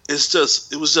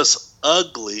was just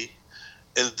ugly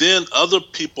And then other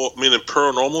people, meaning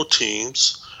paranormal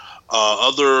teams,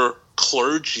 other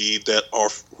clergy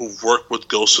who've worked with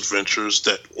Ghost Adventures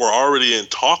that were already in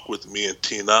talk with me and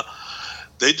Tina,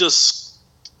 they just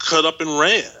cut up and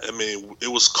ran. I mean,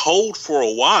 it was cold for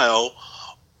a while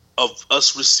of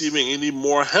us receiving any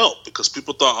more help because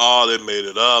people thought, oh, they made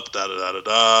it up,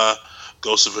 da-da-da-da-da.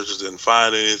 Ghost Adventures didn't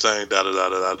find anything,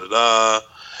 da-da-da-da-da-da.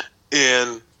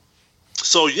 And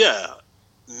so, yeah,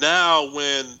 now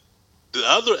when the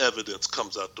other evidence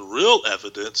comes out, the real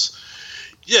evidence,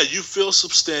 yeah, you feel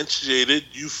substantiated.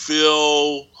 You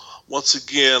feel, once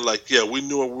again, like, yeah, we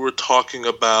knew what we were talking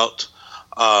about.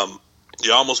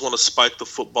 You almost want to spike the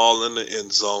football in the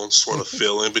end zone sort of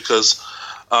feeling because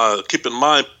keep in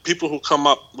mind, people who come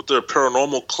up with their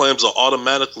paranormal claims are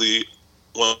automatically,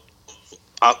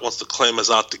 once the claim is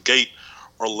out the gate,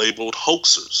 are labeled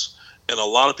hoaxers. And a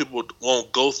lot of people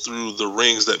won't go through the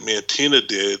rings that me and Tina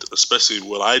did, especially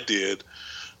what I did,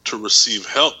 to receive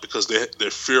help because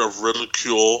their fear of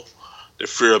ridicule, their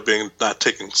fear of being not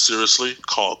taken seriously,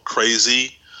 called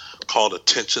crazy, called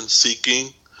attention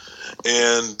seeking,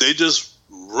 and they just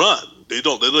run. They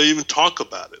don't even talk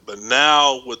about it. But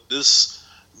now with this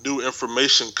new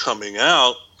information coming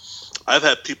out, I've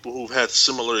had people who've had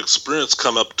similar experience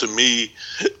come up to me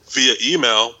via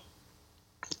email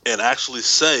and actually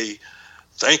say,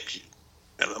 thank you.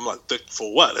 And I'm like,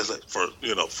 for what? It's like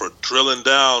for drilling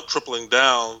down, tripling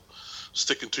down,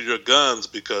 sticking to your guns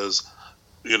because,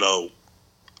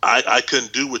 I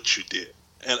couldn't do what you did.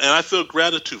 And I feel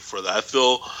gratitude for that. I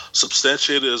feel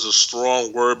substantiated is a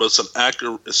strong word, but it's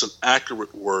an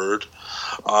accurate word.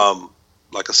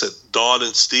 Like I said, Dawn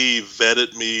and Steve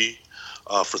vetted me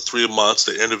for 3 months.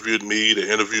 They interviewed me.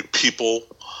 They interviewed people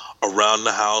around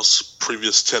the house,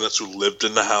 previous tenants who lived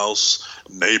in the house,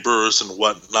 neighbors and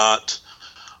whatnot.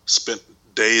 Spent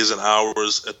days and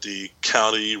hours at the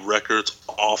county records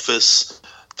office,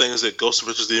 things that Ghost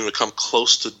Adventures didn't even come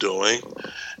close to doing.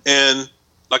 And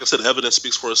like I said, evidence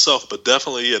speaks for itself, but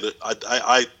definitely, yeah,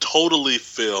 I totally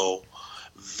feel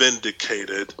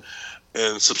vindicated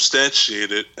and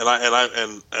substantiated, and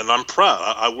I'm proud.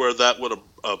 I wear that with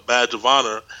a badge of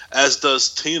honor, as does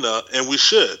Tina, and we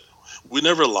should. We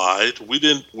never lied. We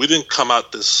didn't come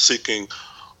out this seeking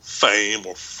fame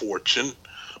or fortune.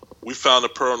 We found the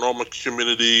paranormal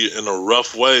community in a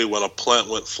rough way when a plant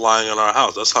went flying in our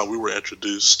house. That's how we were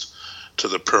introduced to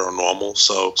the paranormal.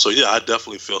 So yeah, I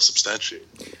definitely feel substantiated.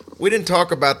 We didn't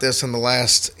talk about this in the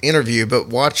last interview, but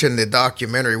watching the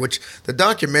documentary, which the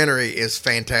documentary is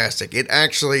fantastic. It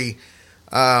actually,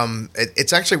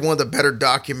 it's actually one of the better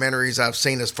documentaries I've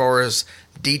seen as far as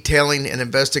detailing an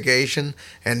investigation.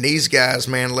 And these guys,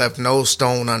 man, left no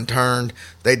stone unturned.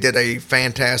 They did a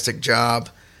fantastic job.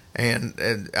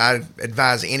 And I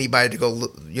advise anybody to go,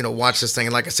 watch this thing.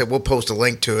 And like I said, we'll post a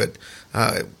link to it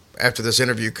after this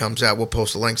interview comes out. We'll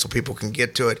post a link so people can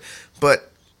get to it.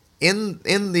 But in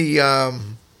the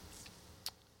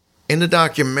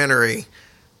documentary,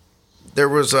 there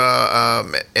was a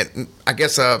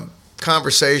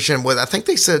conversation with, I think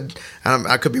they said,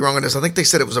 I could be wrong on this, I think they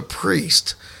said it was a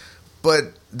priest.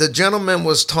 But the gentleman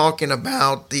was talking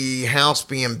about the house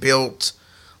being built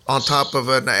on top of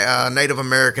a Native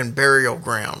American burial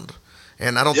ground,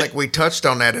 and I don't think we touched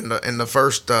on that in the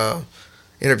first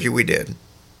interview we did.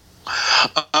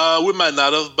 We might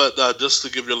not have, but just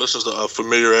to give your listeners a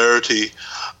familiarity,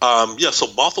 so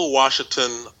Bothell,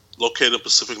 Washington, located in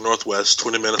Pacific Northwest,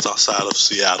 20 minutes outside of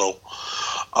Seattle.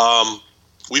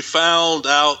 We found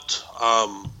out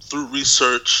through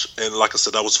research, and like I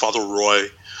said, that was Father Roy,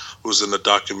 who was in the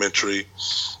documentary.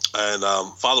 And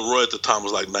Father Roy at the time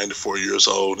was like 94 years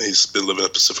old, and he's been living in the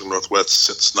Pacific Northwest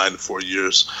since 94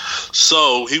 years.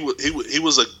 So he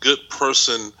was a good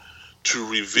person to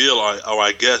reveal, or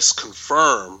I guess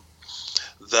confirm,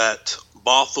 that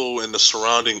Bothell and the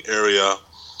surrounding area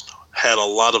had a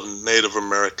lot of Native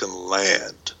American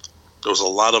land. There was a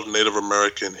lot of Native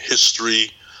American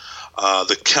history.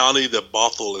 The county that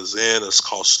Bothell is in is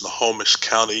called Snohomish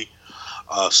County,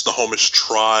 Snohomish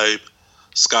Tribe,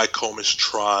 Skykomish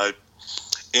Tribe.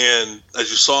 And as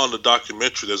you saw in the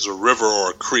documentary, there's a river,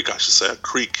 or a creek, I should say, a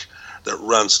creek that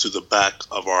runs through the back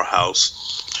of our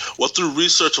house. Well, through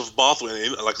research of Bothell,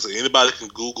 and like I said, anybody can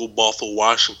Google Bothell,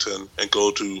 Washington, and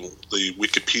go to the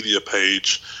Wikipedia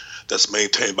page that's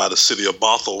maintained by the city of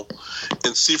Bothell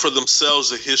and see for themselves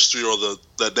the history or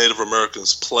that Native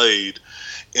Americans played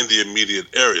in the immediate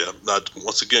area. Now,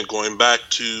 once again, going back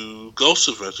to Ghost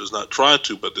Adventures, not trying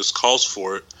to, but this calls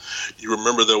for it. You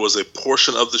remember there was a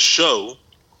portion of the show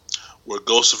where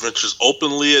Ghost Adventures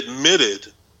openly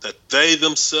admitted that they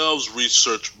themselves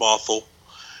researched Bothell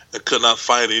and could not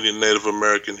find any Native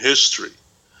American history.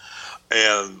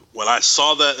 And when I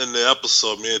saw that in the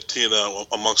episode, me and Tina,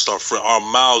 amongst our friends, our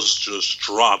mouths just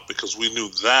dropped because we knew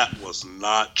that was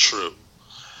not true.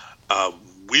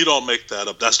 We don't make that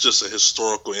up. That's just a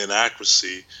historical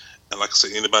inaccuracy. And like I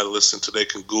say, anybody listening today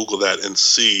can Google that and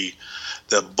see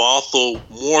that Bothell,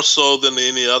 more so than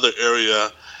any other area,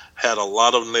 had a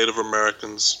lot of Native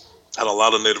Americans, had a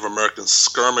lot of Native American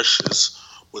skirmishes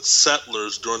with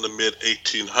settlers during the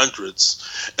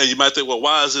mid-1800s. And you might think, well,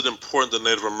 why is it important to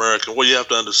Native American? Well, you have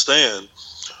to understand,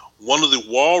 one of the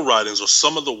wall writings, or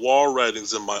some of the wall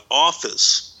writings in my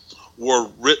office, were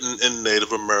written in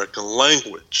Native American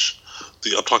language.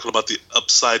 I'm talking about the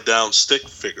upside-down stick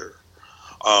figure.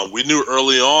 We knew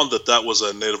early on that was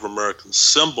a Native American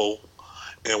symbol,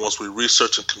 and once we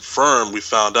researched and confirmed, we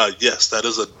found out, yes, that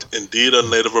is indeed a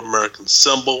Native American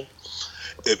symbol.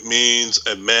 It means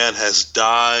a man has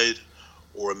died,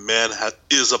 or a man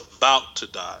is about to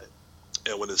die.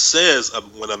 And when it says,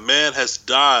 when a man has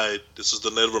died, this is the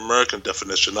Native American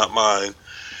definition, not mine,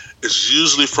 it's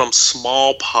usually from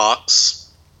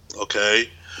smallpox, okay,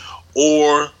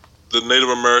 or the Native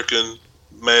American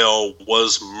male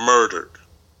was murdered,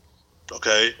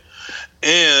 okay?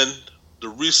 And the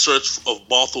research of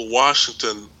Bothell,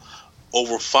 Washington,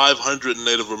 over 500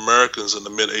 Native Americans in the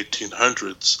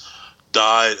mid-1800s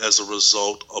died as a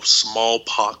result of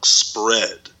smallpox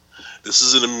spread. This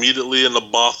is immediately in the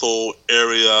Bothell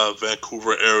area,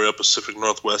 Vancouver area, Pacific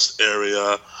Northwest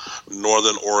area,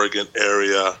 Northern Oregon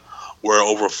area, where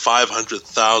over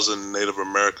 500,000 Native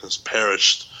Americans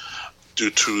perished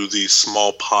due to the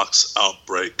smallpox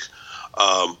outbreak.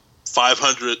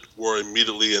 500 were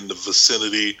immediately in the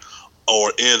vicinity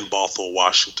or in Bothell,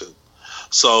 Washington.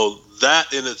 So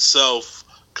that in itself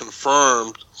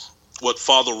confirmed what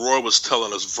Father Roy was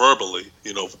telling us verbally.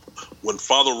 You know, when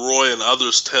Father Roy and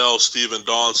others tell Steve and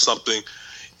Dawn something,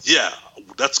 yeah,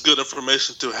 that's good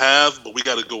information to have, but we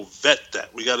got to go vet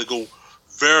that. We got to go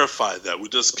verify that. We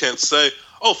just can't say,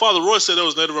 oh, Father Roy said there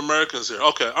was Native Americans here.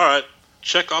 Okay, all right,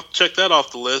 check that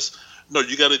off the list. No,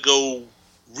 you got to go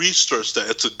research that.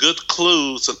 It's a good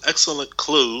clue. It's an excellent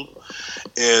clue.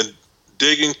 And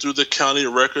digging through the county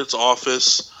records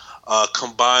office,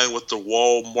 combined with the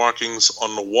wall markings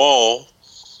on the wall,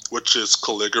 which is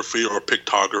calligraphy or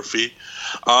pictography.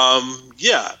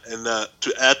 And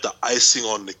to add the icing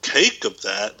on the cake of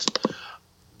that,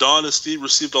 Dawn and Steve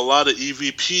received a lot of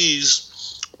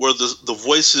EVPs where the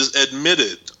voices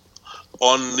admitted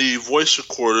on the voice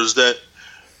recorders that,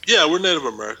 yeah, we're Native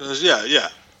Americans. Yeah,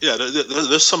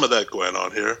 there's some of that going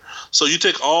on here. So you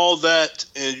take all that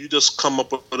and you just come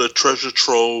up with a treasure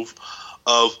trove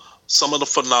of some of the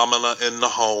phenomena in the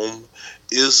home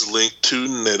is linked to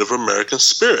Native American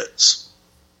spirits.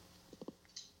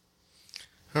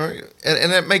 All right.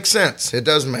 And that makes sense. It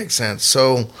does make sense.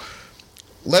 So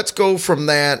let's go from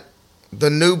that, the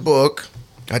new book,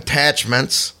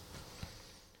 Attachments,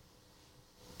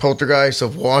 Poltergeist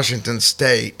of Washington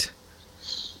State.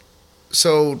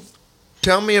 So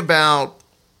tell me about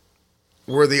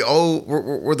where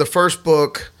the first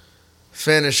book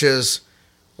finishes.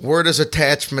 Where does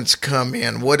Attachments come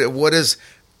in? What is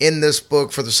in this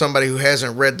book for somebody who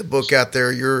hasn't read the book out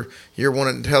there? You're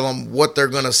wanting to tell them what they're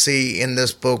going to see in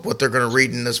this book, what they're going to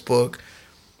read in this book.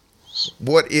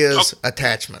 What is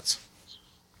Attachments?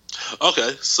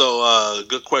 Okay, so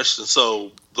good question.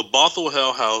 So the Bothell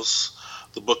Hell House,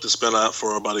 the book that's been out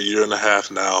for about a year and a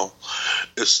half now,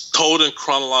 is told in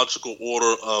chronological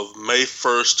order of May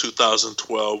 1st,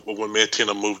 2012, when me and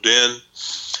Tina moved in,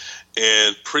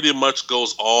 and pretty much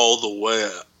goes all the way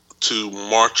to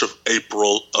March of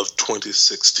April of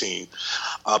 2016.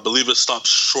 I believe it stops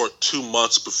short 2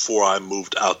 months before I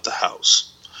moved out the house.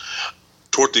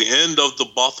 Toward the end of the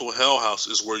Bothell Hell House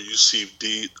is where you see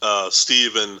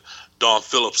Steve and Dawn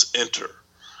Phillips enter.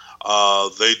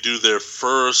 They do their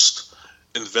first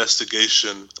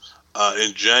investigation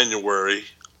in January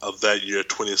of that year,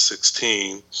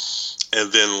 2016,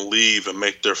 and then leave and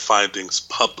make their findings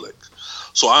public.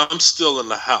 So I'm still in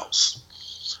the house.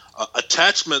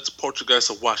 Attachments, Poltergeist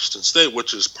of Washington State,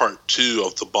 which is part 2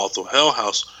 of the Bothell Hell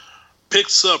House,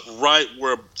 picks up right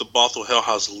where the Bothell Hell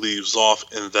House leaves off,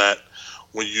 in that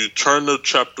when you turn to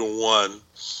chapter 1,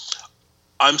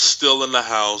 I'm still in the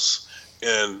house,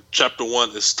 and chapter 1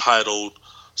 is titled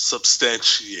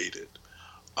Substantiated.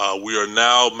 We are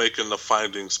now making the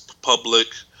findings public.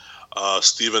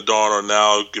 Steve and Dawn are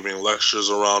now giving lectures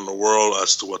around the world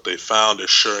as to what they found. They're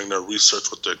sharing their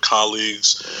research with their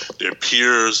colleagues, their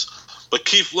peers. But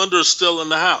Keith Linder is still in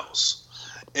the house.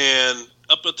 And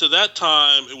up until that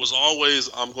time, it was always,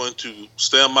 I'm going to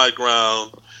stand my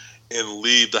ground and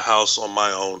leave the house on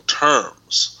my own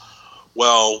terms.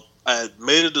 Well, I had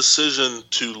made a decision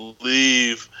to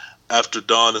leave after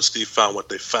Dawn and Steve found what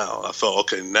they found. I felt,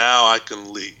 okay, now I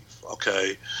can leave.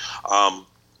 Okay.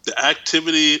 The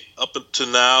activity up until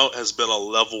now has been a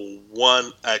level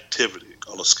 1 activity.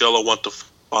 On a scale of 1 to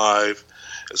 5,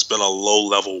 it's been a low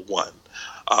level 1.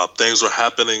 Things are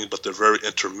happening, but they're very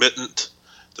intermittent.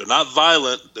 They're not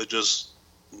violent. They're just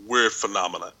weird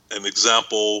phenomena. An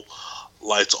example,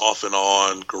 lights off and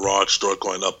on, garage door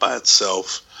going up by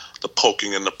itself, the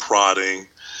poking and the prodding,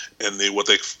 and what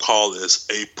they call is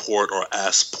A-port or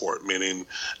AS-port, meaning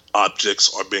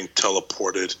objects are being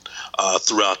teleported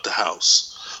throughout the house.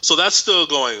 So that's still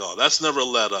going on. That's never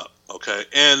let up, okay?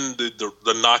 And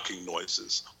the knocking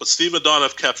noises. But Steve and Dawn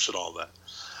have captured all that.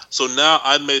 So now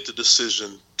I made the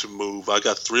decision to move. I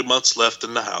got 3 months left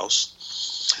in the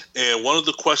house. And one of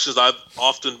the questions I've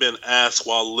often been asked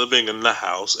while living in the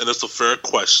house, and it's a fair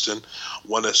question,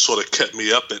 one that sort of kept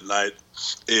me up at night,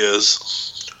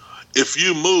 is if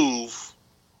you move,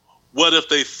 what if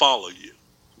they follow you?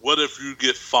 What if you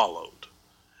get followed?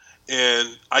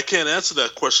 And I can't answer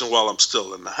that question while I'm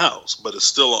still in the house, but it's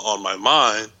still on my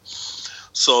mind.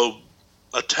 So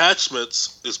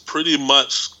attachments is pretty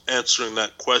much answering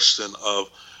that question of,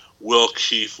 will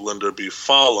Keith Linder be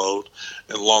followed?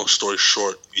 And long story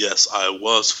short, yes, I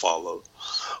was followed.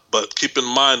 But keep in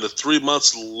mind, the 3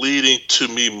 months leading to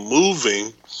me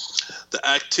moving, the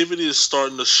activity is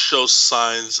starting to show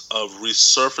signs of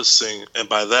resurfacing. And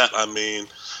by that, I mean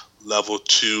level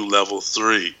 2, level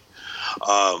 3.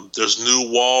 There's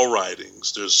new wall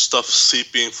writings. There's stuff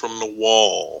seeping from the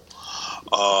wall.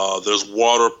 There's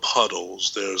water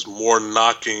puddles. There's more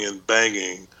knocking and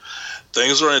banging.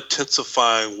 Things are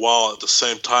intensifying while at the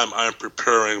same time I'm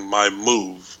preparing my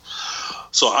move.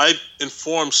 So I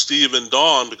informed Steve and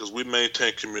Dawn, because we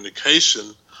maintain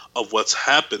communication, of what's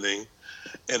happening,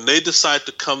 and they decide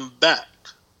to come back.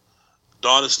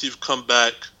 Dawn and Steve come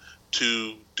back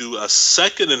to do a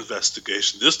second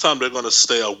investigation. This time they're going to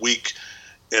stay a week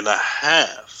and a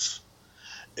half.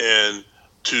 And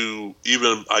to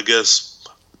even, I guess,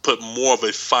 put more of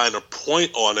a finer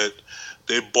point on it,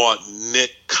 they bought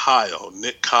Nick Kyle.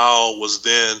 Nick Kyle was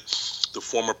then the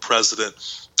former president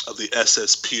of the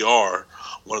SSPR,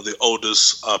 one of the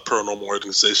oldest paranormal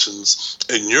organizations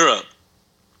in Europe,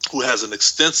 who has an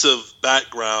extensive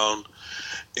background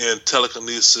in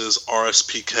telekinesis,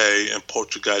 RSPK, and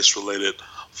poltergeist-related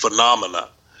phenomena.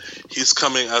 He's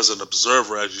coming as an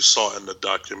observer, as you saw in the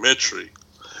documentary.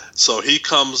 So he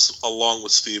comes along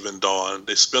with Steve and Dawn.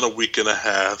 They spend a week and a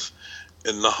half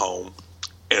in the home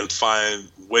and find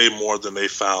way more than they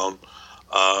found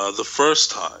the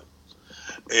first time.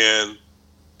 And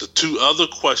the two other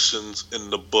questions in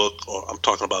the book, or I'm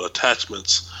talking about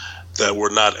attachments, that were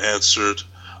not answered,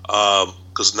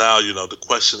 because now, you know, the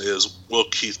question is, will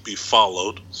Keith be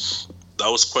followed? That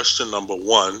was question number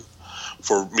 1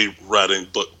 for me writing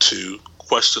book 2.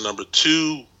 Question number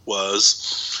 2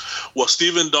 was, well,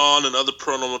 Steve and Dawn and other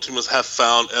paranormal teamers have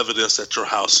found evidence that your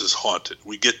house is haunted.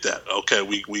 We get that. Okay,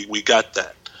 we got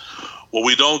that. What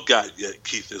we don't got yet,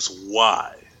 Keith, is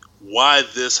why. Why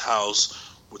this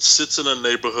house, which sits in a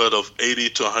neighborhood of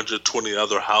 80 to 120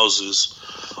 other houses,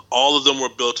 all of them were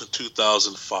built in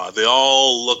 2005. They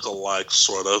all look alike,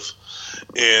 sort of.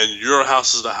 And your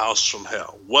house is the house from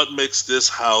hell. What makes this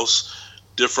house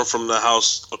different from the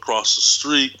house across the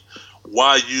street?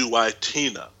 Why you? Why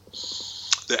Tina?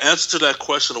 The answer to that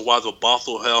question of why the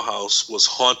Bothell Hell House was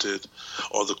haunted,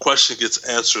 or the question gets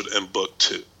answered in book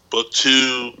 2. Book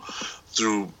 2,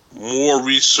 through more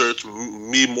research,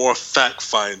 me more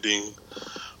fact-finding,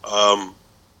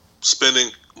 spending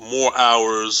more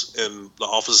hours in the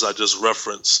offices I just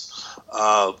referenced,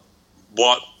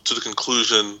 brought to the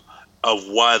conclusion of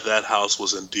why that house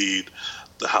was indeed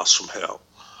the house from hell.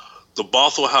 The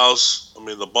Bothell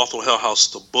Hell House,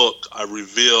 the book, I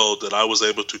revealed that I was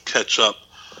able to catch up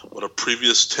with a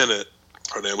previous tenant.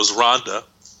 Her name was Rhonda.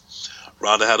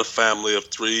 Rhonda had a family of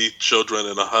 3 children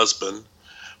and a husband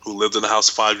who lived in the house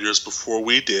 5 years before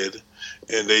we did,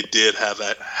 and they did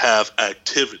have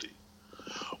activity.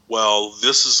 Well,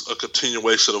 this is a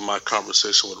continuation of my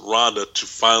conversation with Rhonda to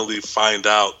finally find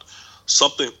out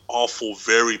something awful,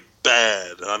 very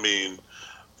bad. I mean,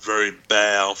 very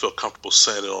bad. I don't feel comfortable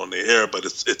saying it on the air, but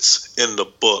it's in the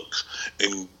book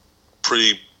in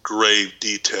pretty grave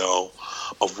detail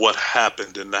of what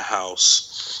happened in the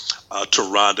house to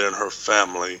Rhonda and her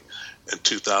family in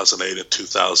 2008 and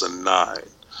 2009.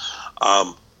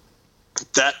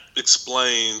 That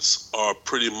explains or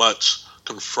pretty much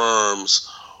confirms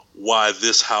why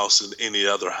this house and any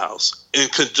other house, in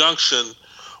conjunction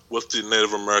with the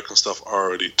Native American stuff I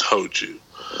already told you.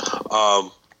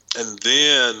 And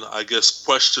then I guess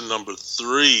question number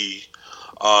 3,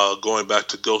 going back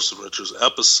to Ghost Adventures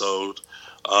episode,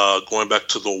 going back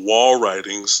to the wall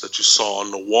writings that you saw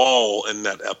on the wall in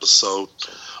that episode,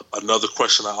 another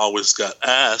question I always got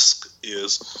asked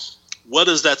is, what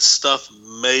is that stuff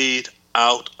made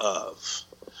out of?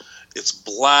 It's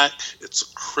black, it's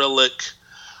acrylic,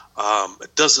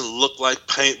 it doesn't look like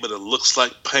paint, but it looks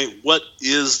like paint. What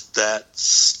is that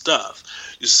stuff?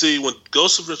 You see, when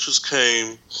Ghost Adventures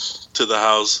came to the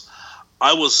house,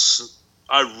 I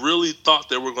really thought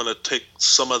they were going to take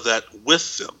some of that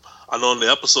with them. I know in the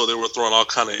episode they were throwing all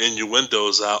kind of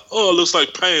innuendos out. Oh, it looks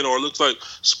like paint, or it looks like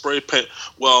spray paint.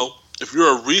 Well, if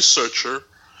you're a researcher,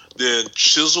 then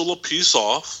chisel a piece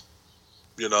off.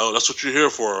 You know, that's what you're here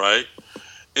for, right?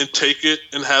 And take it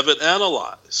and have it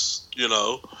analyzed. You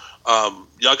know,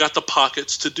 y'all got the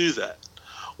pockets to do that.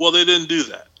 Well, they didn't do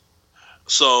that.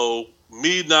 So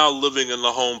me now living in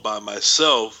the home by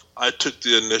myself, I took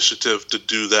the initiative to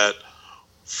do that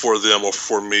for them or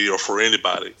for me or for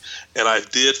anybody. And I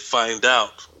did find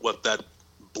out what that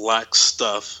black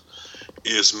stuff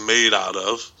is made out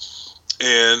of.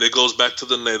 And it goes back to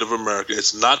the Native American.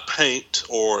 It's not paint,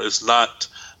 or it's not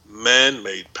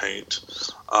man-made paint.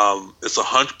 It's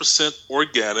 100%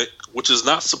 organic, which is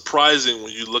not surprising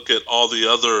when you look at all the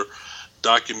other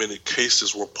documented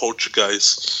cases where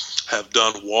poltergeists have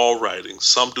done wall writing.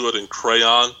 Some do it in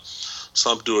crayon,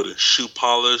 some do it in shoe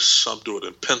polish, some do it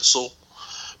in pencil,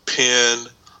 pen,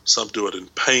 some do it in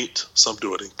paint, some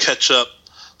do it in ketchup,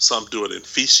 some do it in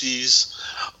feces,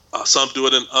 some do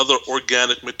it in other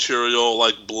organic material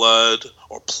like blood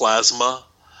or plasma.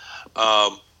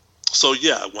 So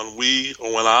yeah,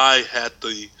 when I had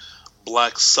the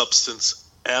black substance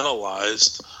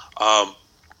analyzed,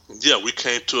 we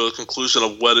came to a conclusion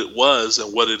of what it was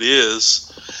and what it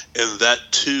is, and that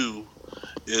too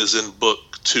is in book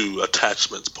 2,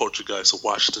 Attachments, Poltergeist of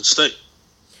Washington State.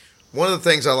 One of the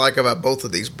things I like about both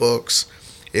of these books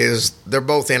is they're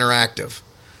both interactive.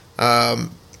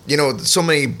 So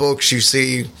many books you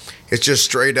see, it's just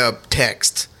straight up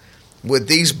text. With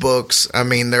these books, I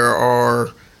mean, there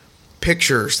are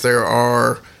pictures, there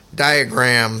are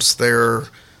diagrams, there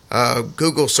are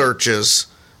Google searches,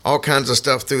 all kinds of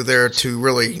stuff through there to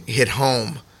really hit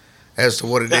home as to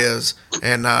what it is.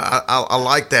 And I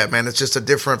like that, man. It's just a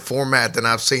different format than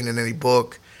I've seen in any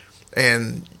book.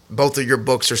 And both of your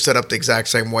books are set up the exact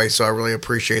same way, so I really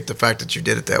appreciate the fact that you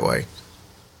did it that way.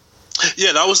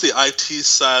 Yeah, that was the IT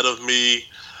side of me.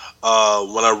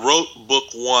 When I wrote book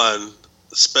 1,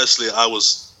 especially, I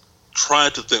was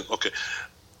trying to think, okay,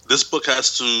 this book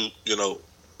has to,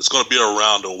 it's going to be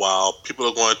around a while. People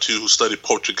are going to, who study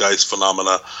poltergeist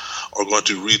phenomena, are going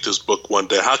to read this book one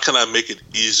day. How can I make it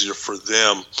easier for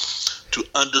them to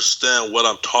understand what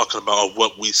I'm talking about,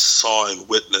 what we saw and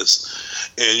witnessed?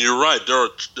 And you're right, there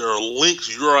are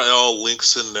links, URL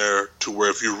links in there to where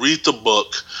if you read the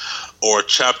book or a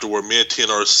chapter where me and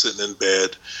Tina are sitting in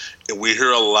bed and we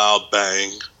hear a loud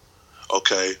bang,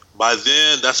 okay, by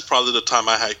then that's probably the time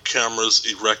I had cameras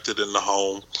erected in the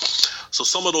home. So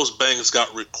some of those bangs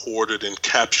got recorded and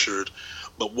captured,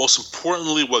 but most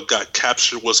importantly, what got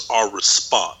captured was our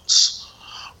response.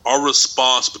 Our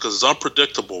response, because it's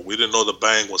unpredictable. We didn't know the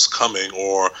bang was coming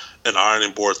or an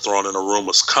ironing board thrown in a room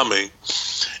was coming.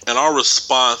 And our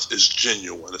response is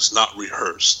genuine. It's not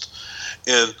rehearsed.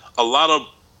 And a lot of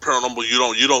paranormal,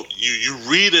 you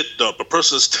read it, the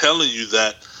person is telling you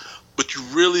that, but you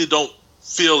really don't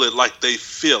feel it like they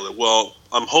feel it. Well,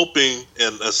 I'm hoping,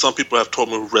 and as some people have told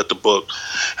me who've read the book,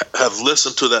 have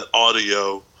listened to that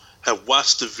audio, have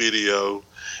watched the video,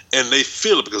 and they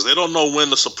feel it because they don't know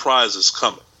when the surprise is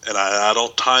coming. And I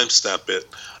don't timestamp it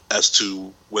as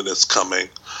to when it's coming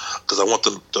because I want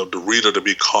the reader to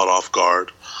be caught off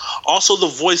guard. Also, the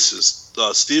voices.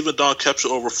 Steve and Don captured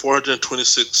over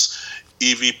 426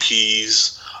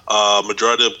 EVPs,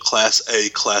 majority of Class A,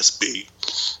 Class B.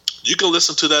 You can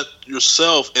listen to that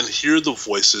yourself and hear the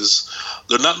voices.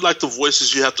 They're not like the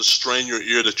voices you have to strain your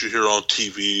ear that you hear on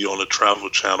TV, on the Travel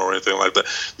Channel or anything like that.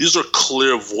 These are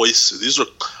clear voices. These are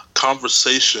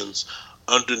conversations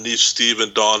underneath Steve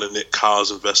and Dawn and Nick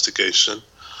Kyle's investigation.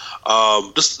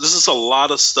 This is a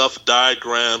lot of stuff,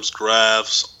 diagrams,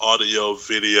 graphs, audio,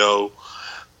 video,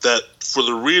 that for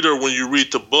the reader, when you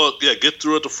read the book, get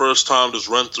through it the first time, just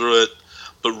run through it,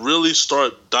 but really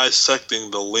start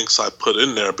dissecting the links I put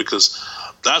in there, because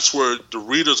that's where the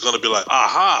reader's going to be like,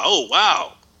 aha, oh,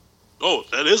 wow. Oh,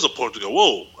 that is a poltergeist.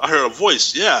 Whoa, I heard a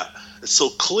voice. Yeah, it's so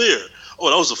clear. Oh,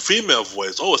 that was a female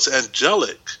voice. Oh, it's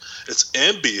angelic. It's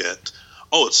ambient.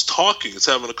 Oh, it's talking. It's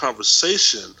having a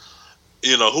conversation.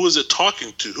 Who is it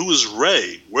talking to? Who is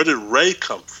Ray? Where did Ray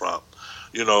come from?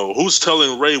 You know, who's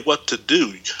telling Ray what to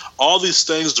do? All these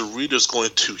things the reader's going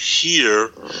to hear,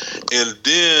 and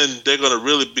then they're going to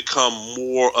really become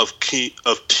more of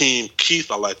Team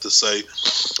Keith, I like to say,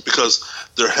 because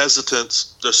their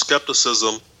hesitance, their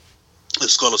skepticism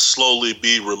is going to slowly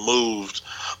be removed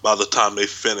by the time they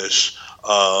finish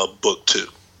book 2.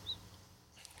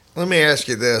 Let me ask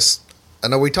you this. I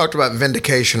know we talked about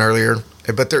vindication earlier,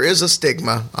 but there is a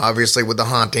stigma, obviously, with the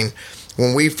haunting.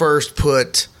 When we first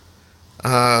put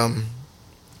the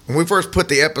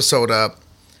episode up,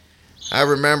 I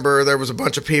remember there was a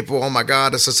bunch of people, oh my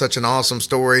God, this is such an awesome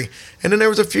story. And then there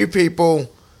was a few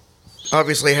people,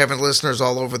 obviously having listeners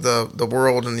all over the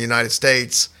world in the United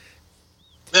States.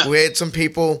 Yeah. We had some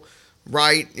people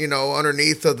write,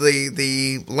 underneath of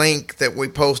the link that we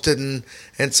posted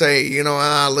and say,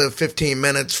 I live 15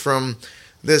 minutes from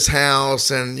this house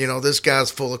and, this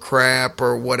guy's full of crap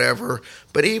or whatever.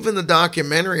 But even the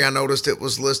documentary, I noticed it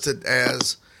was listed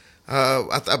as,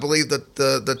 I believe that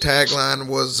the tagline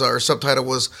was, or subtitle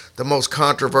was, the most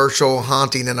controversial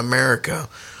haunting in America.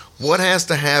 What has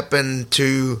to happen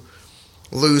to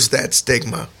lose that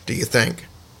stigma, do you think?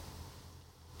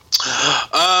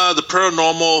 The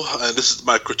paranormal, and this is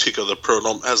my critique of the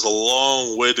paranormal, has a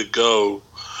long way to go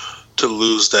to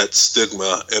lose that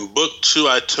stigma. In book 2,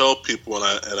 I tell people, and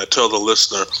I tell the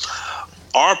listener,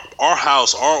 our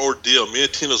house, our ordeal, me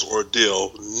and Tina's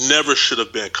ordeal, never should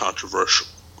have been controversial.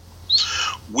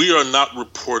 We are not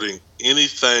reporting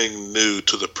anything new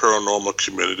to the paranormal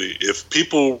community. If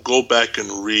people go back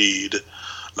and read,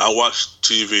 not watch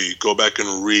TV, go back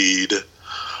and read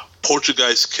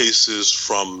poltergeist cases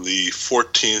from the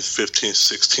 14th, 15th,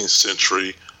 16th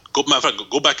century, go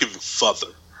back even further,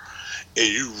 and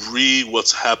you read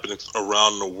what's happening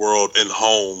around the world in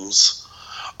homes,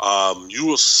 you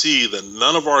will see that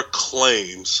none of our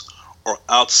claims are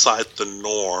outside the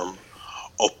norm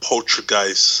of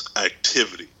poltergeist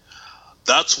activity.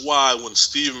 That's why when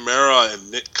Steve Mera and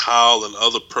Nick Kyle and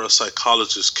other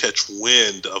parapsychologists catch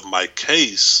wind of my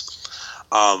case,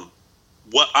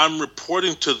 what I'm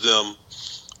reporting to them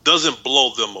doesn't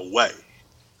blow them away.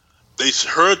 They've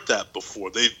heard that before.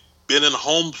 They've been in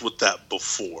homes with that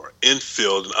before.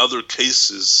 Enfield and other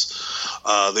cases,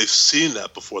 they've seen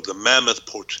that before. The Mammoth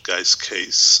Poltergeist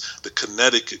case, the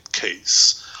Connecticut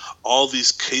case, all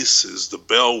these cases, the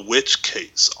Bell Witch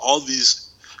case, all these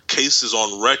cases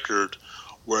on record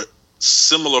where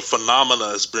similar phenomena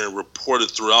has been reported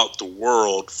throughout the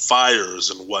world, fires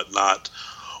and whatnot.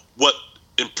 What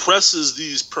impresses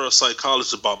these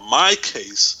parapsychologists about my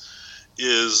case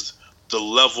is the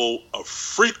level of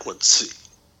frequency.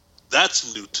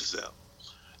 That's new to them.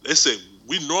 They say,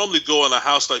 we normally go in a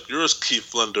house like yours,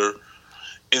 Keith Linder,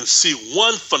 and see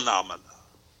one phenomena,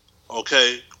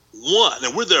 okay? One,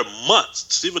 and we're there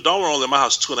months. Steve and Dawn were only in my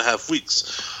house 2.5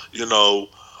 weeks.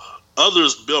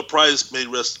 Others, Bill Price, may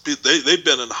rest in peace, they've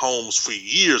been in homes for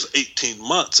years, 18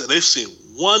 months, and they've seen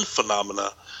one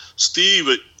phenomena. Steve,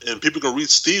 and people can read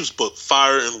Steve's book,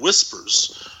 Fire and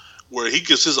Whispers, where he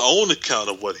gives his own account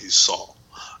of what he saw.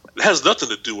 It has nothing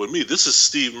to do with me. This is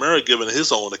Steve Mera giving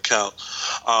his own account.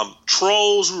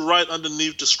 Trolls who write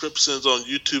underneath descriptions on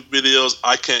YouTube videos,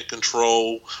 I can't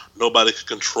control. Nobody can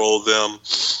control them.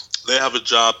 They have a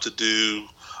job to do.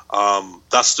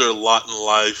 That's their lot in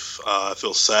life. I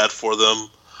feel sad for them.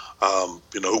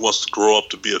 Who wants to grow up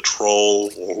to be a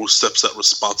troll or who steps that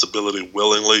responsibility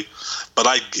willingly. But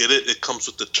I get it. It comes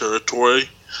with the territory.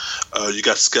 You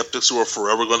got skeptics who are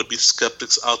forever going to be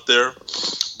skeptics out there.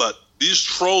 But these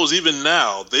trolls, even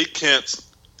now, they can't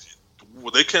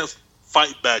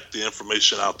fight back the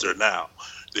information out there now.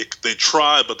 They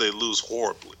try, but they lose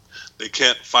horribly. They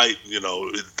can't fight,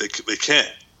 they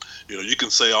can't. You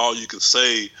can say all you can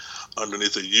say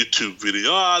underneath a YouTube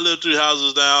video. Oh, I live 3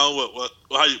 houses down. What?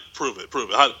 How you prove it?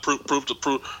 Prove it. How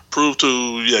prove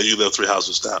to? Yeah, you live 3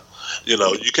 houses down. You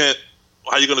can't.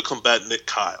 How are you going to combat Nick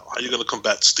Kyle? How are you going to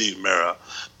combat Steve Mera,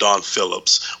 Don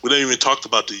Phillips? We didn't even talk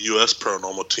about the U.S.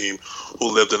 paranormal team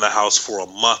who lived in the house for a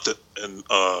month and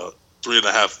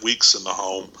 3.5 weeks in the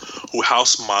home, who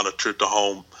house monitored the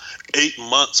home 8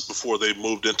 months before they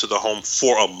moved into the home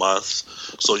for a month.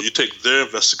 So you take their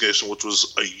investigation, which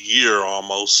was a year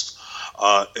almost,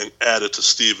 and add it to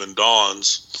Steve and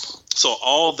Dawn's. So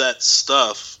all that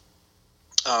stuff,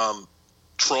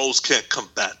 trolls can't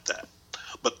combat that.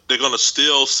 But they're going to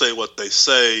still say what they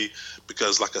say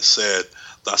because, like I said,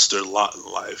 that's their lot in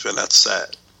life, and that's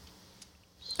sad.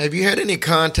 Have you had any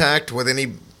contact with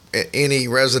any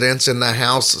residents in the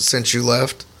house since you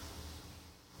left?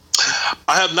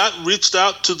 I have not reached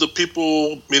out to the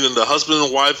people, meaning the husband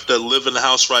and wife that live in the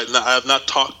house right now. I have not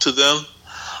talked to them.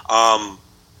 I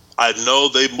I know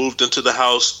they moved into the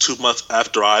house 2 months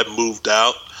after I moved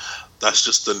out. That's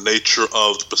just the nature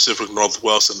of the Pacific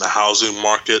Northwest and the housing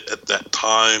market at that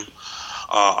time.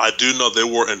 I do know they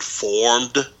were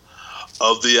informed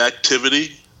of the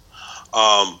activity.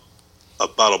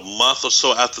 About a month or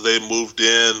so after they moved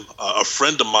in, a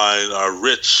friend of mine,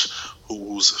 Rich,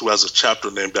 who has a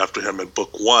chapter named after him in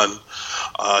Book 1,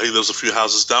 he lives a few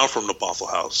houses down from the Bothell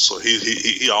House. So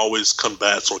he always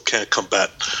combats or can't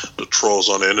combat the trolls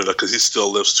on the internet because he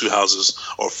still lives 2 houses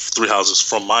or 3 houses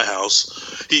from my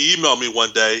house. He emailed me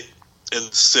one day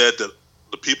and said that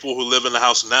the people who live in the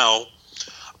house now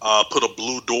put a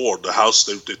blue door. The house,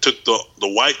 they took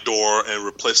the white door and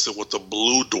replaced it with a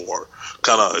blue door.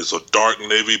 It's a dark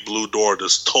navy blue door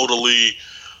that's totally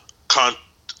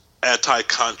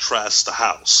anti-contrast the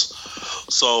house.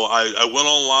 So I went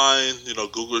online,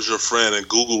 Google's your friend, and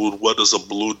Googled what does a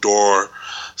blue door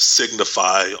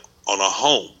signify on a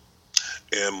home.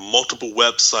 And multiple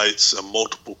websites and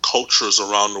multiple cultures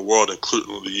around the world,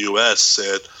 including the U.S.,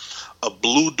 said a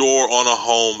blue door on a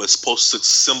home is supposed to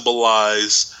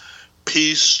symbolize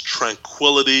peace,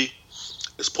 tranquility.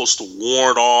 It's supposed to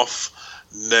ward off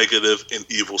negative and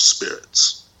evil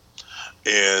spirits.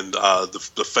 And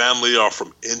the family are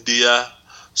from India,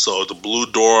 so the blue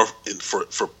door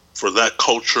for that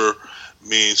culture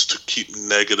means to keep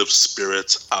negative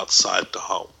spirits outside the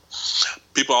home.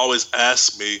 People always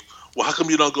ask me, well, how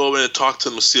come you don't go in and talk to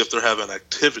them to see if they're having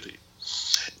activity?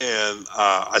 And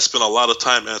I spent a lot of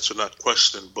time answering that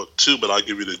question in Book 2, but I'll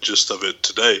give you the gist of it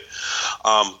today.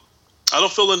 I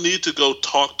don't feel a need to go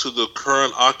talk to the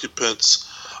current occupants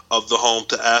of the home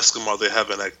to ask them are they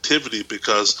having activity,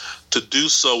 because to do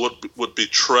so would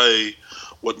betray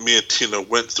what me and Tina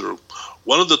went through.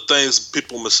 One of the things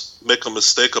people make a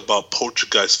mistake about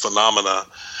poltergeist phenomena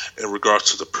in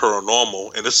regards to the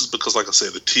paranormal, and this is because, like I say,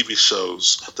 the TV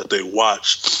shows that they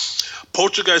watch,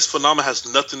 poltergeist phenomena has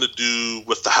nothing to do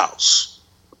with the house.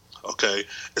 Okay?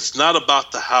 It's not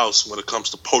about the house when it comes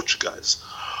to poltergeist.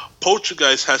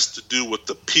 Poltergeist has to do with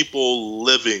the people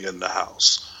living in the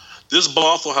house. This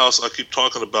Bothell house I keep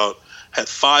talking about had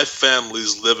 5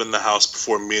 families live in the house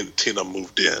before me and Tina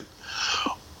moved in.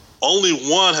 Only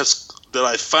one that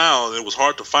I found, it was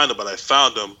hard to find them, but I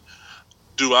found them,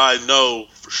 do I know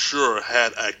for sure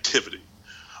had activity.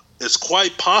 It's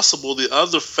quite possible the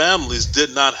other families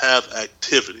did not have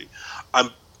activity.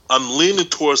 I'm leaning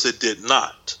towards they did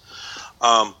not.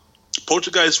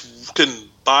 Poltergeists can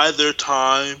buy their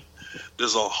time.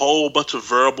 There's a whole bunch of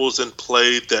variables in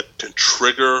play that can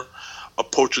trigger a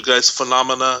poltergeist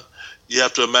phenomena. You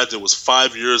have to imagine it was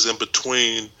 5 years in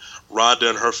between Rhonda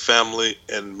and her family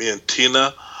and me and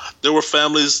Tina. There were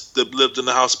families that lived in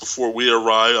the house before we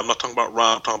arrived. I'm not talking about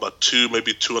Rhonda, I'm talking about 2,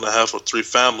 maybe 2.5 or 3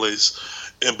 families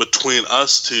in between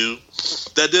us 2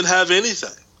 that didn't have anything.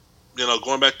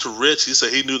 Going back to Rich, he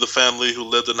said he knew the family who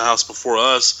lived in the house before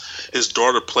us. His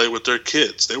daughter played with their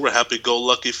kids. They were a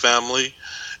happy-go-lucky family,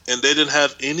 and they didn't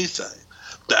have anything.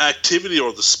 The activity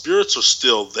or the spirits are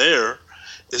still there.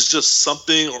 It's just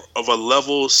something of a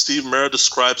level. Steve Mayer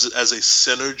describes it as a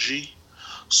synergy,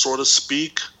 so to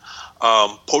speak.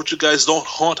 Poltergeists don't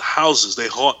haunt houses. They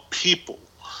haunt people.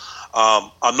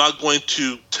 I'm not going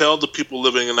to tell the people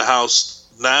living in the house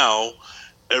now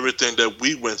everything that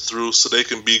we went through so they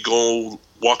can be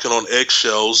walking on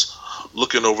eggshells,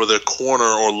 looking over their corner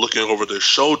or looking over their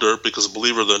shoulder, because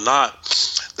believe it or not,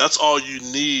 that's all you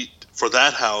need for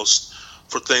that house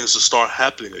for things to start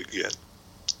happening again.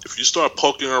 If you start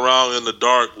poking around in the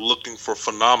dark looking for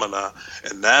phenomena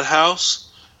in that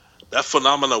house, that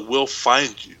phenomena will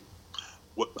find you.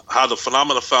 How the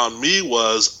phenomena found me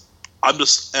was I'm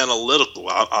just analytical.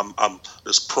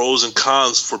 There's pros and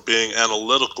cons for being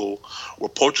analytical. Where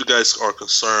poltergeists are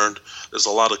concerned, there's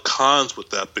a lot of cons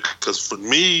with that, because for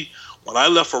me, when I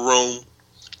left a room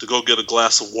to go get a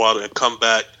glass of water and come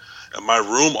back and my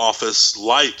room office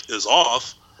light is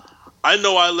off, I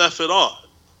know I left it on.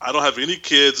 I don't have any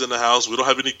kids in the house. We don't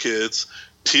have any kids.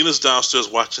 Tina's downstairs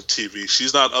watching TV.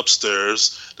 She's not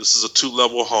upstairs. This is a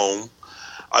 2-level home.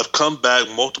 I've come back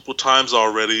multiple times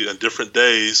already in different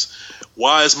days.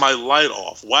 Why is my light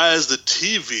off? Why is the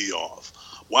TV off?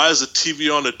 Why is the TV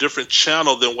on a different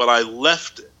channel than what I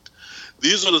left it?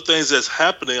 These are the things that's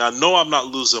happening. I know I'm not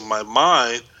losing my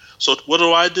mind. So what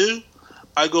do?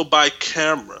 I go buy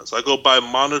cameras. I go buy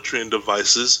monitoring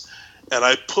devices, and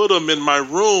I put them in my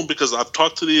room because I've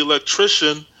talked to the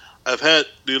electrician. I've had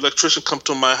the electrician come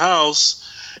to my house,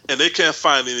 and they can't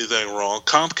find anything wrong.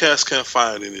 Comcast can't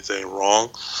find anything wrong.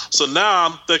 So now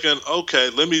I'm thinking, okay,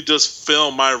 let me just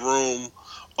film my room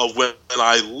of when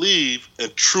I leave,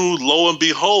 and lo and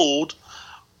behold,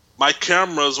 my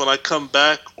cameras, when I come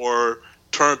back or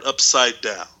turned upside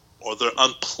down, or they're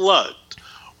unplugged,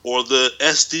 or the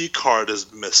SD card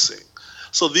is missing.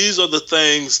 So these are the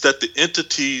things that the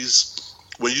entities,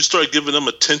 when you start giving them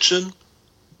attention,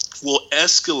 will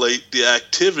escalate the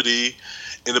activity,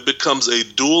 and it becomes a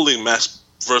dueling match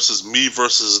versus me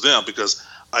versus them, because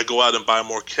I go out and buy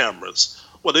more cameras.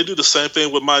 Well, they do the same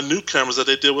thing with my new cameras that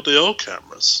they did with the old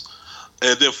cameras.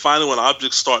 And then finally, when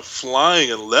objects start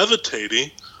flying and levitating,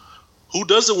 who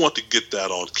doesn't want to get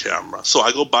that on camera? So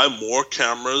I go buy more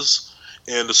cameras,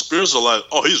 and the spirits are like,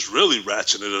 oh, he's really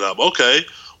ratcheting it up. Okay,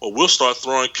 well, we'll start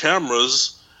throwing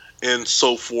cameras and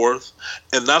so forth.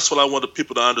 And that's what I wanted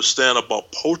people to understand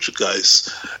about poltergeist.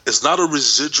 It's not a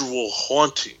residual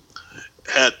haunting.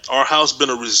 Had our house been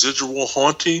a residual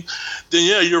haunting, then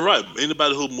yeah, you're right.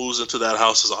 Anybody who moves into that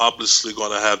house is obviously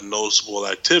going to have noticeable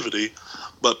activity.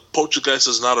 But poltergeist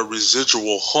is not a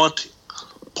residual haunting.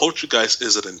 Poltergeist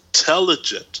is an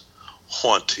intelligent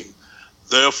haunting.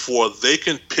 Therefore, they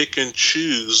can pick and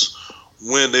choose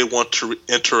when they want to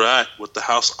interact with the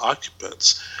house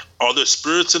occupants. Are there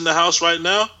spirits in the house right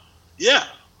now? Yeah,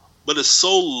 but it's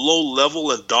so low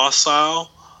level and docile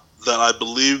that I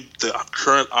believe the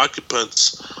current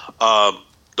occupants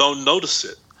don't notice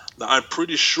it. Now, I'm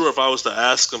pretty sure if I was to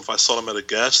ask them, if I saw them at a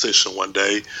gas station one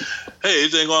day, hey,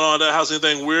 anything going on in that house,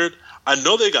 anything weird? I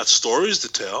know they got stories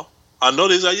to tell. I know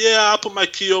they're like, yeah, I put my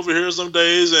key over here some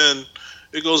days and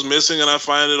it goes missing and I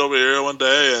find it over here one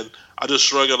day and I just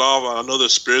shrug it off. I know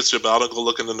there's spirits here, but I don't go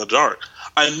looking in the dark.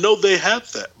 I know they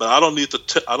have that, but I don't need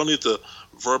to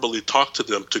verbally talk to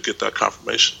them to get that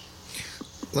confirmation.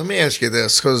 Let me ask you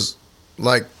this, because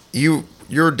like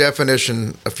your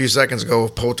definition a few seconds ago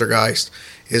of poltergeist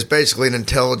is basically an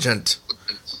intelligent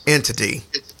entity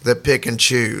that pick and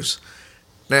choose.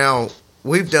 Now,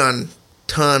 we've done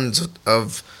tons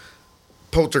of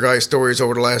poltergeist stories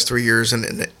over the last 3 years,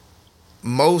 and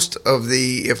most of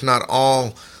the, if not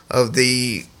all of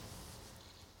the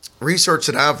research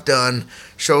that I've done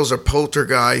shows a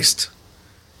poltergeist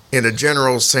in a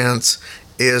general sense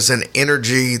is an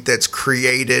energy that's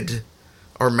created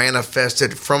or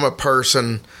manifested from a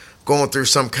person going through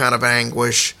some kind of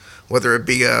anguish, whether it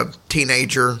be a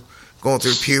teenager going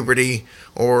through puberty,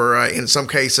 or in some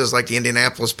cases like the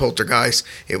Indianapolis poltergeist,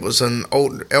 it was an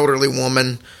old elderly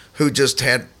woman who just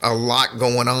had a lot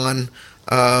going on.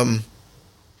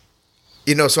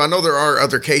 So I know there are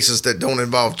other cases that don't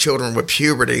involve children with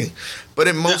puberty, but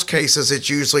in most cases it's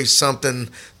usually something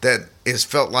that is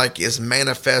felt like is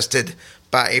manifested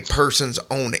by a person's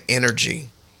own energy.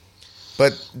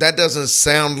 But that doesn't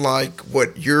sound like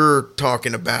what you're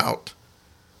talking about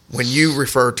when you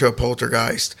refer to a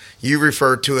poltergeist. You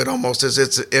refer to it almost as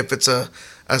if it's a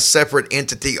separate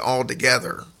entity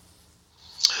altogether.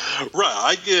 Right.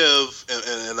 I give,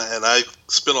 and I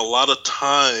spend a lot of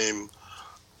time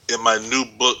in my new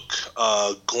book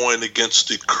going against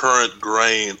the current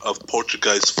grain of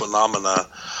poltergeist phenomena,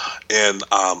 and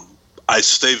I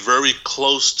stay very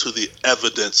close to the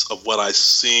evidence of what I've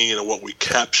seen and what we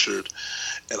captured.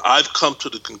 And I've come to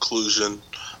the conclusion,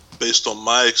 based on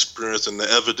my experience and the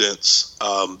evidence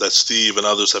that Steve and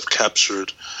others have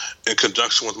captured in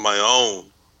conjunction with my own,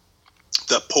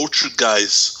 that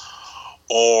poltergeists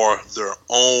are their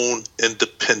own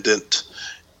independent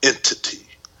entity.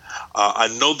 I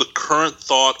know the current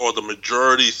thought, or the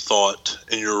majority thought,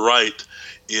 and you're right,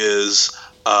 is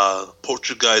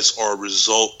poltergeists are a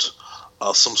result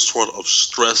of some sort of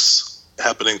stress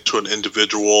happening to an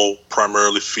individual,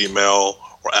 primarily female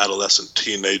or adolescent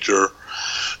teenager.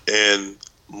 And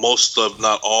most of,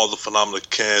 not all, the phenomena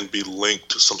can be linked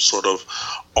to some sort of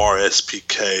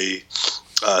RSPK,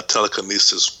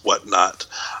 telekinesis, whatnot.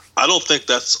 I don't think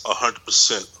that's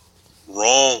 100%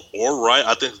 wrong or right.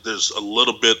 I think there's a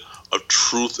little bit of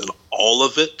truth in all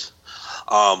of it.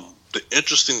 The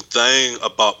interesting thing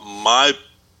about my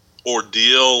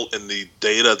ordeal and the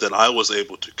data that I was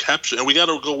able to capture, and we got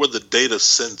to go where the data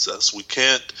sends us. We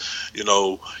can't,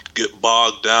 get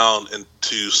bogged down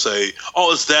into say,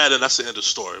 oh, it's that and that's the end of the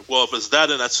story. Well, if it's that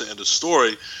and that's the end of the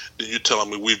story, then you're telling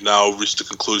me we've now reached the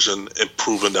conclusion and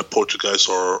proven that poltergeists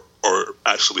are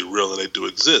actually real and they do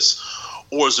exist.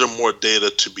 Or is there more data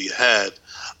to be had?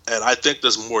 And I think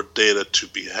there's more data to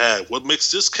be had. What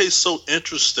makes this case so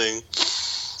interesting,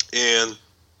 and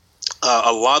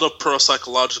a lot of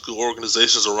parapsychological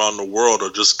organizations around the world are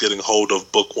just getting hold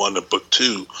of book 1 and book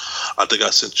 2. I think I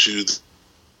sent you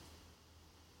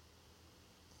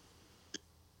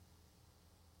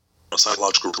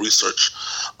psychological research.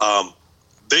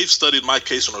 They've studied my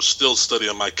case and are still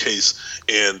studying my case,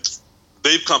 and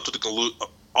they've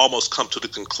almost come to the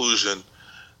conclusion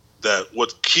that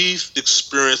what Keith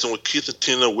experienced and what Keith and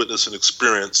Tina witnessed and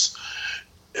experienced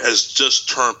has just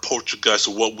turned Poltergeist,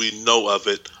 or what we know of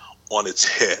it, on its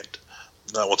head.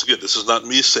 Now, once again, this is not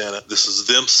me saying it. This is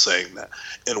them saying that.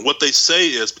 And what they say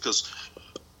is, because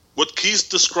what Keith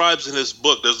describes in his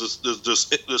book,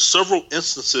 there's several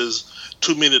instances,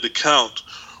 too many to count,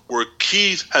 where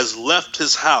Keith has left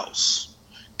his house.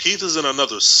 Keith is in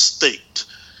another state.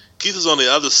 Keith is on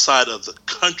the other side of the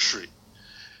country.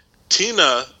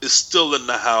 Tina is still in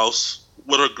the house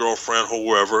with her girlfriend or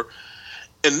whoever,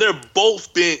 and they're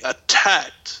both being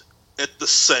attacked at the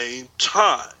same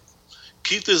time.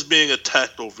 Keith is being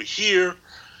attacked over here.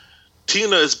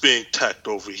 Tina is being attacked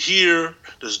over here.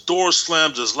 There's door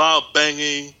slams. There's loud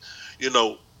banging. You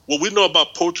know, what we know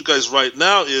about Poltergeist right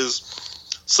now is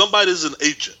somebody's an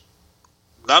agent.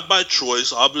 Not by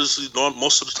choice. Obviously,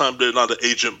 most of the time they're not an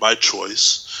agent by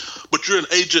choice. But you're an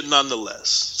agent nonetheless.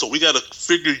 So we got to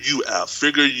figure you out.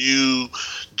 Figure you,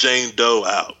 Jane Doe,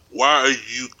 out. Why are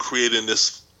you creating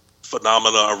this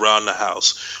phenomena around the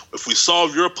house? If we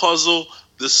solve your puzzle,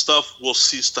 this stuff will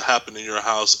cease to happen in your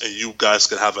house and you guys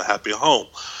can have a happy home.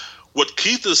 What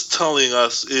Keith is telling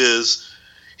us is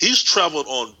he's traveled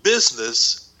on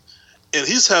business and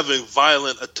he's having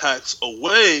violent attacks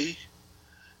away,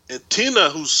 and Tina,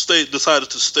 who decided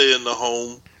to stay in the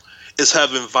home, is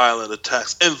having violent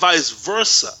attacks, and vice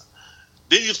versa.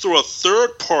 Then you throw a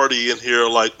third party in here,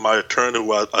 like my attorney,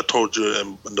 who I told you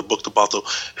in the book about the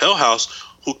Hell House,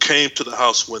 who came to the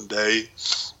house one day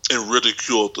and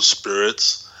ridiculed the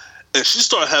spirits. And she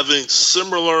started having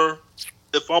similar,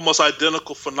 if almost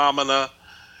identical phenomena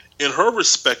in her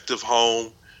respective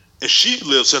home, and she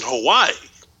lives in Hawaii.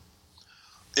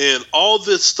 And all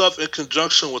this stuff in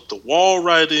conjunction with the wall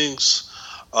writings,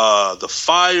 the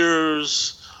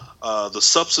fires, the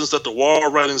substance that the wall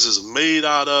writings is made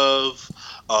out of,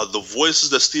 the voices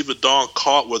that Stephen Dawn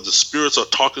caught where the spirits are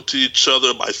talking to each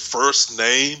other by first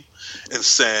name and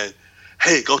saying,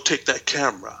 hey, go take that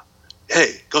camera.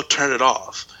 Hey, go turn it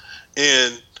off.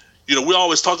 And, you know, we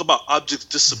always talk about objects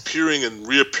disappearing and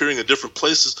reappearing in different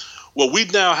places. Well, we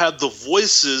now have the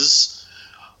voices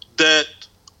that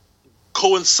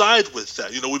coincide with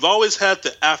that. You know, we've always had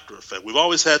the after effect. We've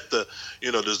always had the,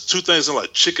 you know, there's two things in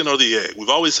like chicken or the egg. We've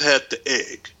always had the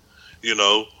egg, you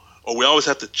know, or we always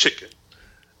had the chicken.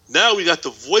 Now we got the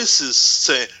voices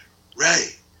saying, Ray,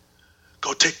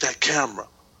 go take that camera.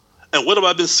 And what have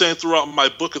I been saying throughout my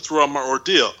book and throughout my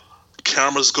ordeal?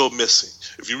 Cameras go missing.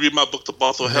 If you read my book, The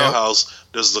Bothell Hell House,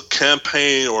 there's a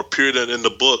campaign or period in the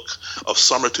book of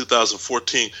summer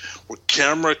 2014 where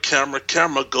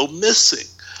camera go missing.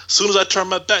 As soon as I turn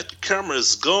my back, the camera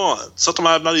is gone. Sometimes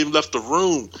I've not even left the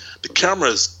room. The camera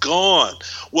is gone.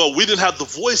 Well, we didn't have the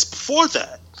voice before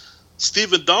that.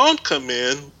 Stephen Dawn come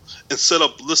in and set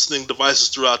up listening devices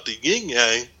throughout the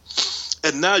yin-yang,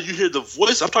 and now you hear the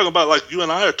voice. I'm talking about like you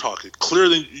and I are talking.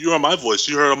 Clearly, you hear my voice.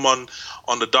 You heard them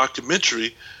on the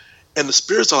documentary, and the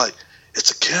spirits are like, it's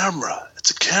a camera.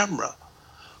 It's a camera.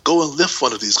 Go and lift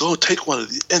one of these. Go and take one of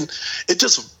these. And it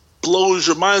just blows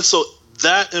your mind. So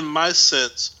that, in my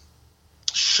sense,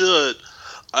 should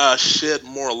shed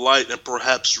more light and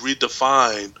perhaps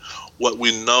redefine what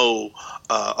we know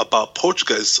about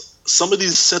poltergeists. Some of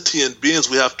these sentient beings,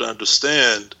 we have to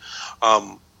understand,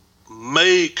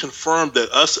 may confirm that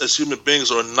us as human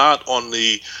beings are not on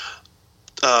the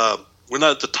we're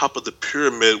not at the top of the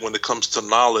pyramid when it comes to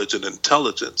knowledge and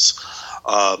intelligence.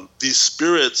 These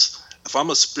spirits, if I'm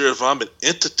a spirit, if I'm an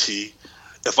entity,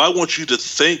 if I want you to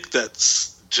think that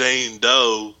Jane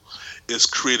Doe is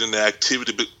creating the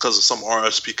activity because of some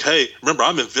RSPK, remember,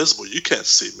 I'm invisible. You can't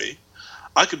see me.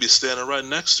 I could be standing right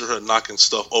next to her knocking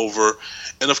stuff over.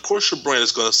 And of course your brain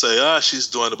is going to say, she's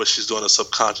doing it, but she's doing it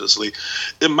subconsciously.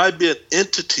 It might be an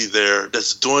entity there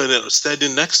that's doing it or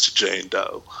standing next to Jane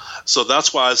Doe. So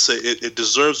that's why I say it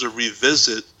deserves a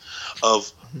revisit of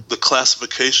the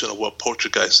classification of what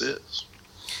poltergeist is.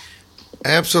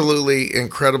 Absolutely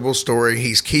incredible story.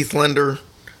 He's Keith Linder,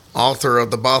 author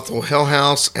of The Bothell Hell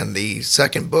House and the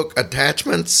second book,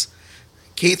 Attachments.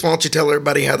 Keith, why don't you tell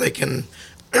everybody how they can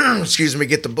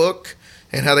get the book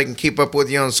and how they can keep up with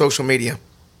you on social media?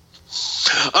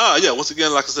 Once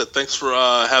again, like I said, thanks for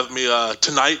having me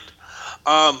tonight.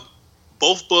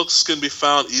 Both books can be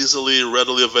found easily,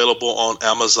 readily available on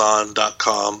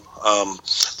Amazon.com.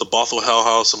 The Bothell Hell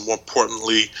House, and more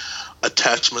importantly,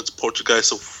 Attachments,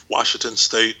 Poltergeist of Washington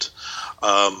State.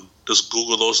 Just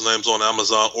Google those names on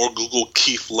Amazon or Google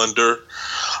Keith Linder,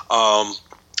 and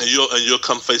you'll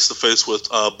come face to face with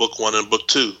book 1 and book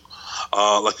 2.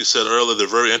 Like you said earlier, they're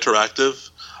very interactive.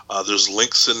 There's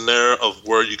links in there of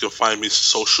where you can find me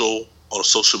on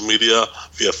social media,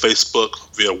 via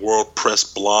Facebook, via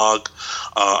WordPress blog.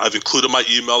 I've included my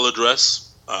email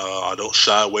address I don't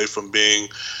shy away from being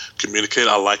communicated.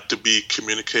 I like to be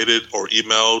communicated or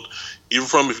emailed. Even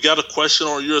if you got a question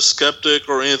or you're a skeptic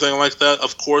or anything like that,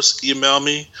 of course, email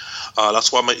me.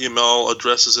 That's why my email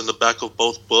address is in the back of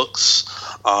both books.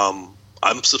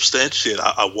 I'm substantiated.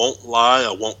 I won't lie.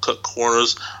 I won't cut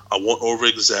corners. I won't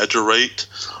over-exaggerate.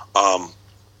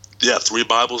 3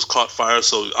 Bibles caught fire,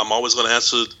 so I'm always going to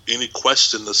answer any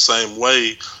question the same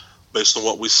way based on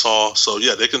what we saw. So,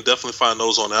 yeah, they can definitely find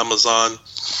those on Amazon.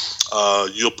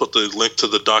 You'll put the link to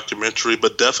the documentary.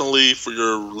 But definitely for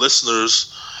your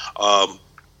listeners,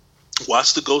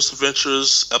 watch the Ghost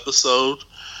Adventures episode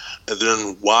and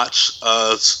then watch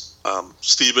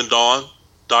Steve and Dawn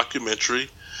documentary.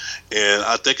 And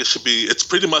I think it's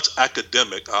pretty much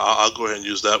academic. I'll go ahead and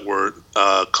use that word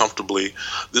comfortably.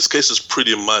 This case is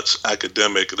pretty much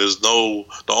academic. The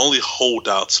only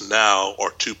holdouts now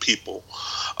are 2 people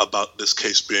about this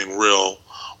case being real,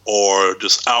 or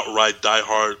just outright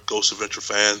diehard Ghost Adventure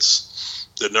fans.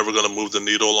 They're never going to move the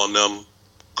needle on them.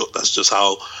 That's just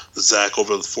how Zach,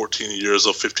 over the 15 years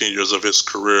of his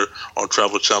career on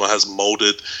Travel Channel, has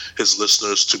molded his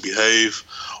listeners to behave.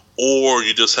 Or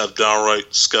you just have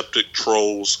downright skeptic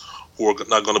trolls who are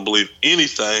not going to believe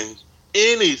anything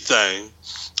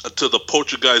until the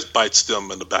poltergeist bites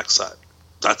them in the backside.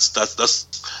 That's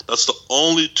the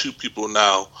only 2 people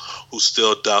now who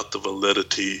still doubt the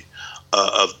validity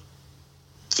of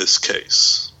this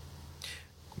case.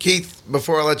 Keith,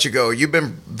 before I let you go, you've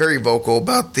been very vocal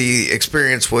about the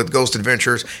experience with Ghost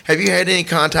Adventures. Have you had any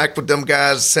contact with them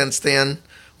guys since then?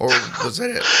 Or was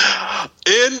that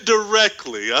it?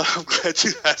 Indirectly. I'm glad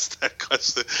you asked that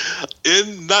question.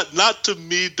 Not to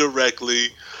me directly,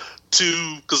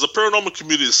 because the paranormal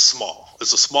community is small.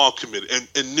 It's a small community,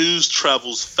 and news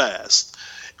travels fast.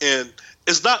 And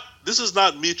this is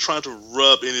not me trying to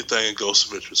rub anything in Ghost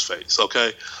Adventures' face,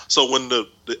 okay? So when the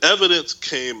evidence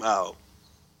came out,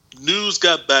 news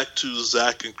got back to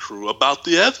Zach and crew about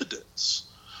the evidence.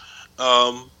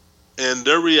 And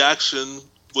their reaction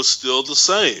was still the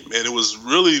same. And it was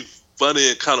really funny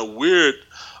and kind of weird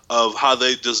of how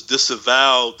they just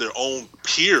disavowed their own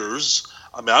peers.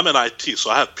 I mean, I'm in IT, so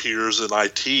I have peers in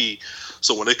IT.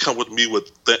 So when they come with me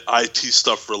with the IT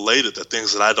stuff related to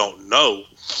things that I don't know,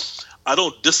 I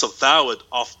don't disavow it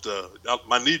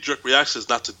my knee-jerk reaction is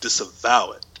not to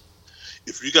disavow it.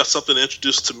 If you got something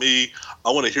introduced to me,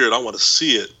 I want to hear it. I want to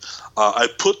see it. I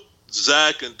put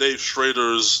Zach and Dave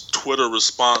Schrader's Twitter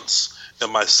response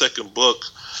in my second book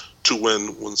to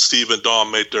when Steve and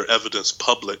Dawn made their evidence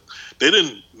public. They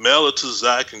didn't mail it to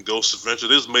Zach and Ghost Adventure.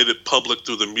 They just made it public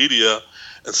through the media,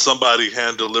 and somebody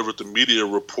hand-delivered the media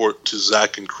report to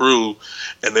Zach and crew,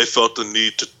 and they felt the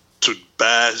need to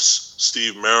bash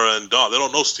Steve Mera and Dawn. They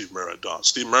don't know Steve Mera and Dawn.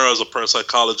 Steve Mera is a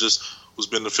parapsychologist who's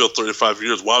been in the field 35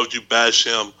 years. Why would you bash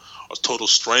him, a total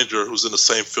stranger who's in the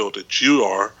same field that you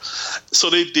are? So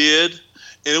they did,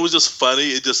 and it was just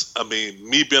funny.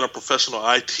 Me being a professional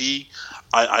IT,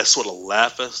 I sort of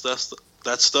laugh at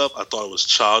that stuff. I thought it was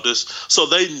childish. So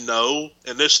they know,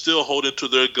 and they're still holding to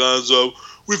their guns of,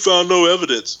 we found no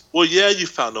evidence. Well, yeah, you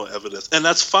found no evidence, and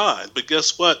that's fine. But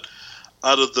guess what?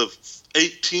 Out of the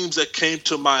 8 teams that came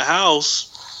to my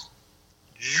house,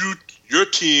 your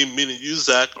team, meaning you,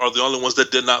 Zach, are the only ones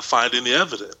that did not find any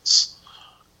evidence.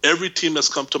 Every team that's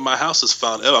come to my house has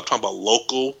found evidence. I'm talking about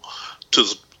local,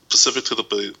 specific to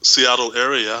the Seattle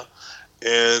area,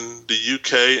 and the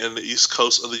UK and the East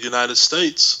Coast of the United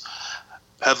States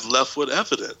have left with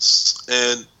evidence.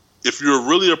 And if you're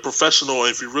really a professional,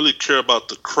 and if you really care about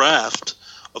the craft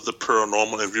of the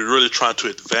paranormal, and if you're really trying to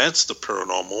advance the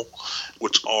paranormal,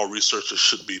 which all researchers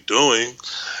should be doing,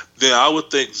 then I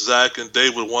would think Zach and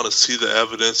Dave would want to see the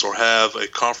evidence or have a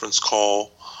conference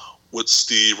call with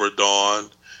Steve or Dawn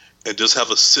and just have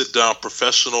a sit-down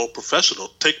professional.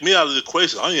 Take me out of the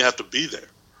equation. I don't even have to be there.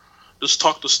 Just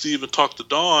talk to Steve and talk to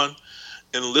Dawn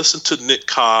and listen to Nick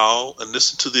Kyle and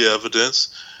listen to the evidence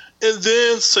and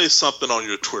then say something on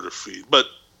your Twitter feed. But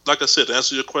like I said, to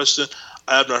answer your question,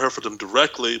 I have not heard from them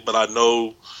directly, but I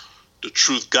know the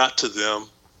truth got to them,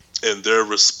 and their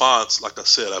response, like I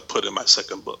said, I put in my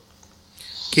second book.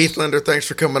 Keith Linder, thanks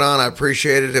for coming on. I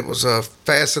appreciate it. It was a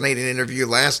fascinating interview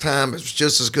last time. It was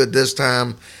just as good this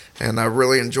time, and I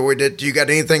really enjoyed it. Do you got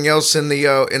anything else in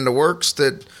the works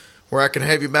where I can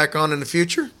have you back on in the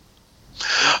future?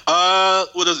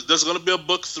 Well, there's going to be a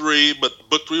book 3, but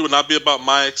book 3 will not be about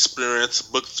my experience.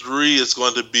 Book 3 is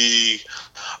going to be,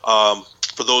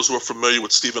 for those who are familiar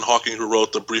with Stephen Hawking, who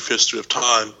wrote The Brief History of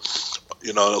Time.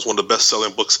 That was one of the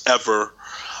best-selling books ever.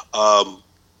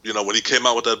 When he came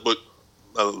out with that book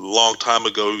a long time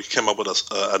ago, he came up with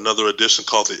another edition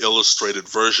called the Illustrated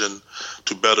Version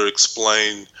to better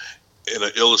explain in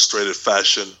an illustrated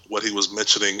fashion what he was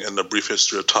mentioning in The Brief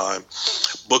History of Time.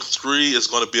 Book 3 is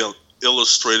going to be an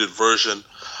illustrated version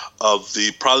of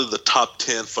probably the top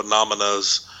 10 phenomena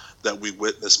that we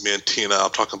witnessed, me and Tina.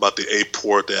 I'm talking about the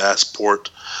A-port, the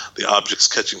ass-port, the objects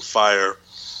catching fire.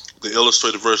 The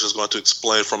illustrated version is going to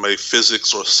explain from a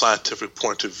physics or scientific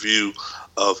point of view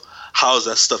of how is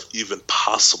that stuff even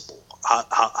possible?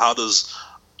 How does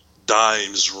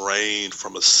dimes rain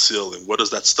from a ceiling? Where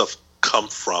does that stuff come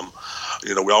from?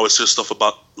 You know, we always hear stuff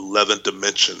about 11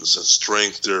 dimensions and string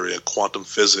theory and quantum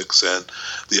physics and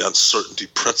the uncertainty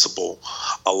principle.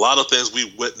 A lot of things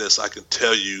we witness, I can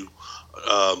tell you,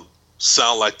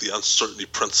 sound like the uncertainty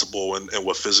principle and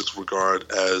what physics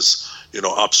regard as, you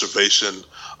know, observation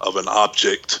of an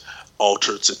object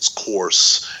alters its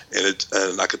course.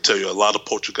 And I can tell you a lot of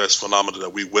poltergeist phenomena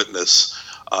that we witness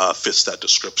fits that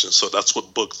description. So that's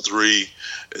what book 3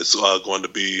 is going to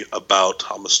be about.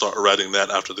 I'm going to start writing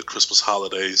that after the Christmas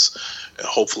holidays and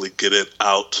hopefully get it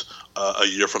out a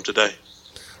year from today.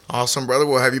 Awesome, brother.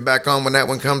 We'll have you back on when that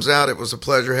one comes out. It was a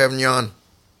pleasure having you on.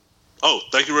 Oh,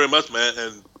 thank you very much, man.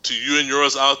 And to you and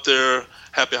yours out there,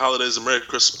 happy holidays and Merry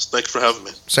Christmas. Thank you for having me.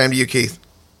 Same to you, Keith.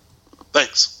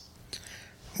 Thanks.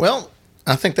 Well,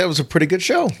 I think that was a pretty good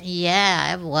show.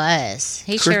 Yeah, it was.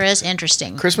 He sure is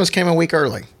interesting. Christmas came a week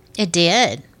early. It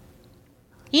did.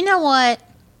 You know what?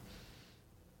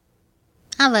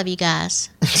 I love you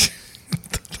guys.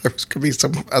 There could be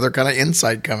some other kind of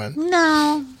insight coming.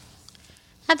 No.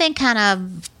 I've been kind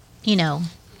of, you know,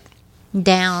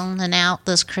 down and out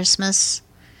this Christmas,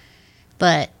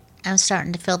 but I'm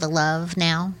starting to feel the love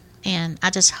now, and I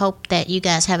just hope that you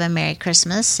guys have a Merry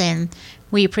Christmas, and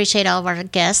we appreciate all of our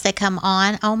guests that come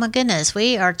on. Oh my goodness,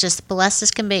 we are just blessed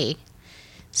as can be.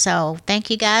 So thank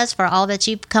you guys for all that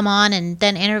you've come on and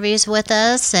done interviews with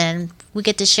us, and we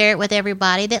get to share it with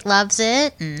everybody that loves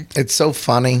it. And it's so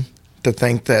funny to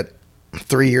think that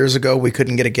 3 years ago we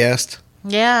couldn't get a guest.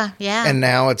 Yeah. And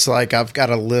now it's like I've got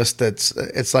a list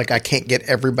it's like I can't get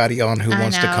everybody on who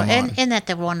wants to come on. Isn't that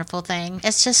the wonderful thing?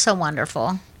 It's just so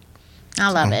wonderful.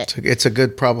 I love it. It's a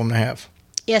good problem to have.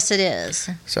 Yes, it is.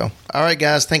 So, all right,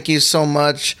 guys, thank you so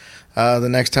much. The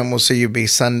next time we'll see you be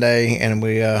Sunday, and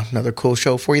we another cool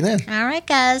show for you then. All right,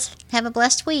 guys. Have a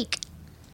blessed week.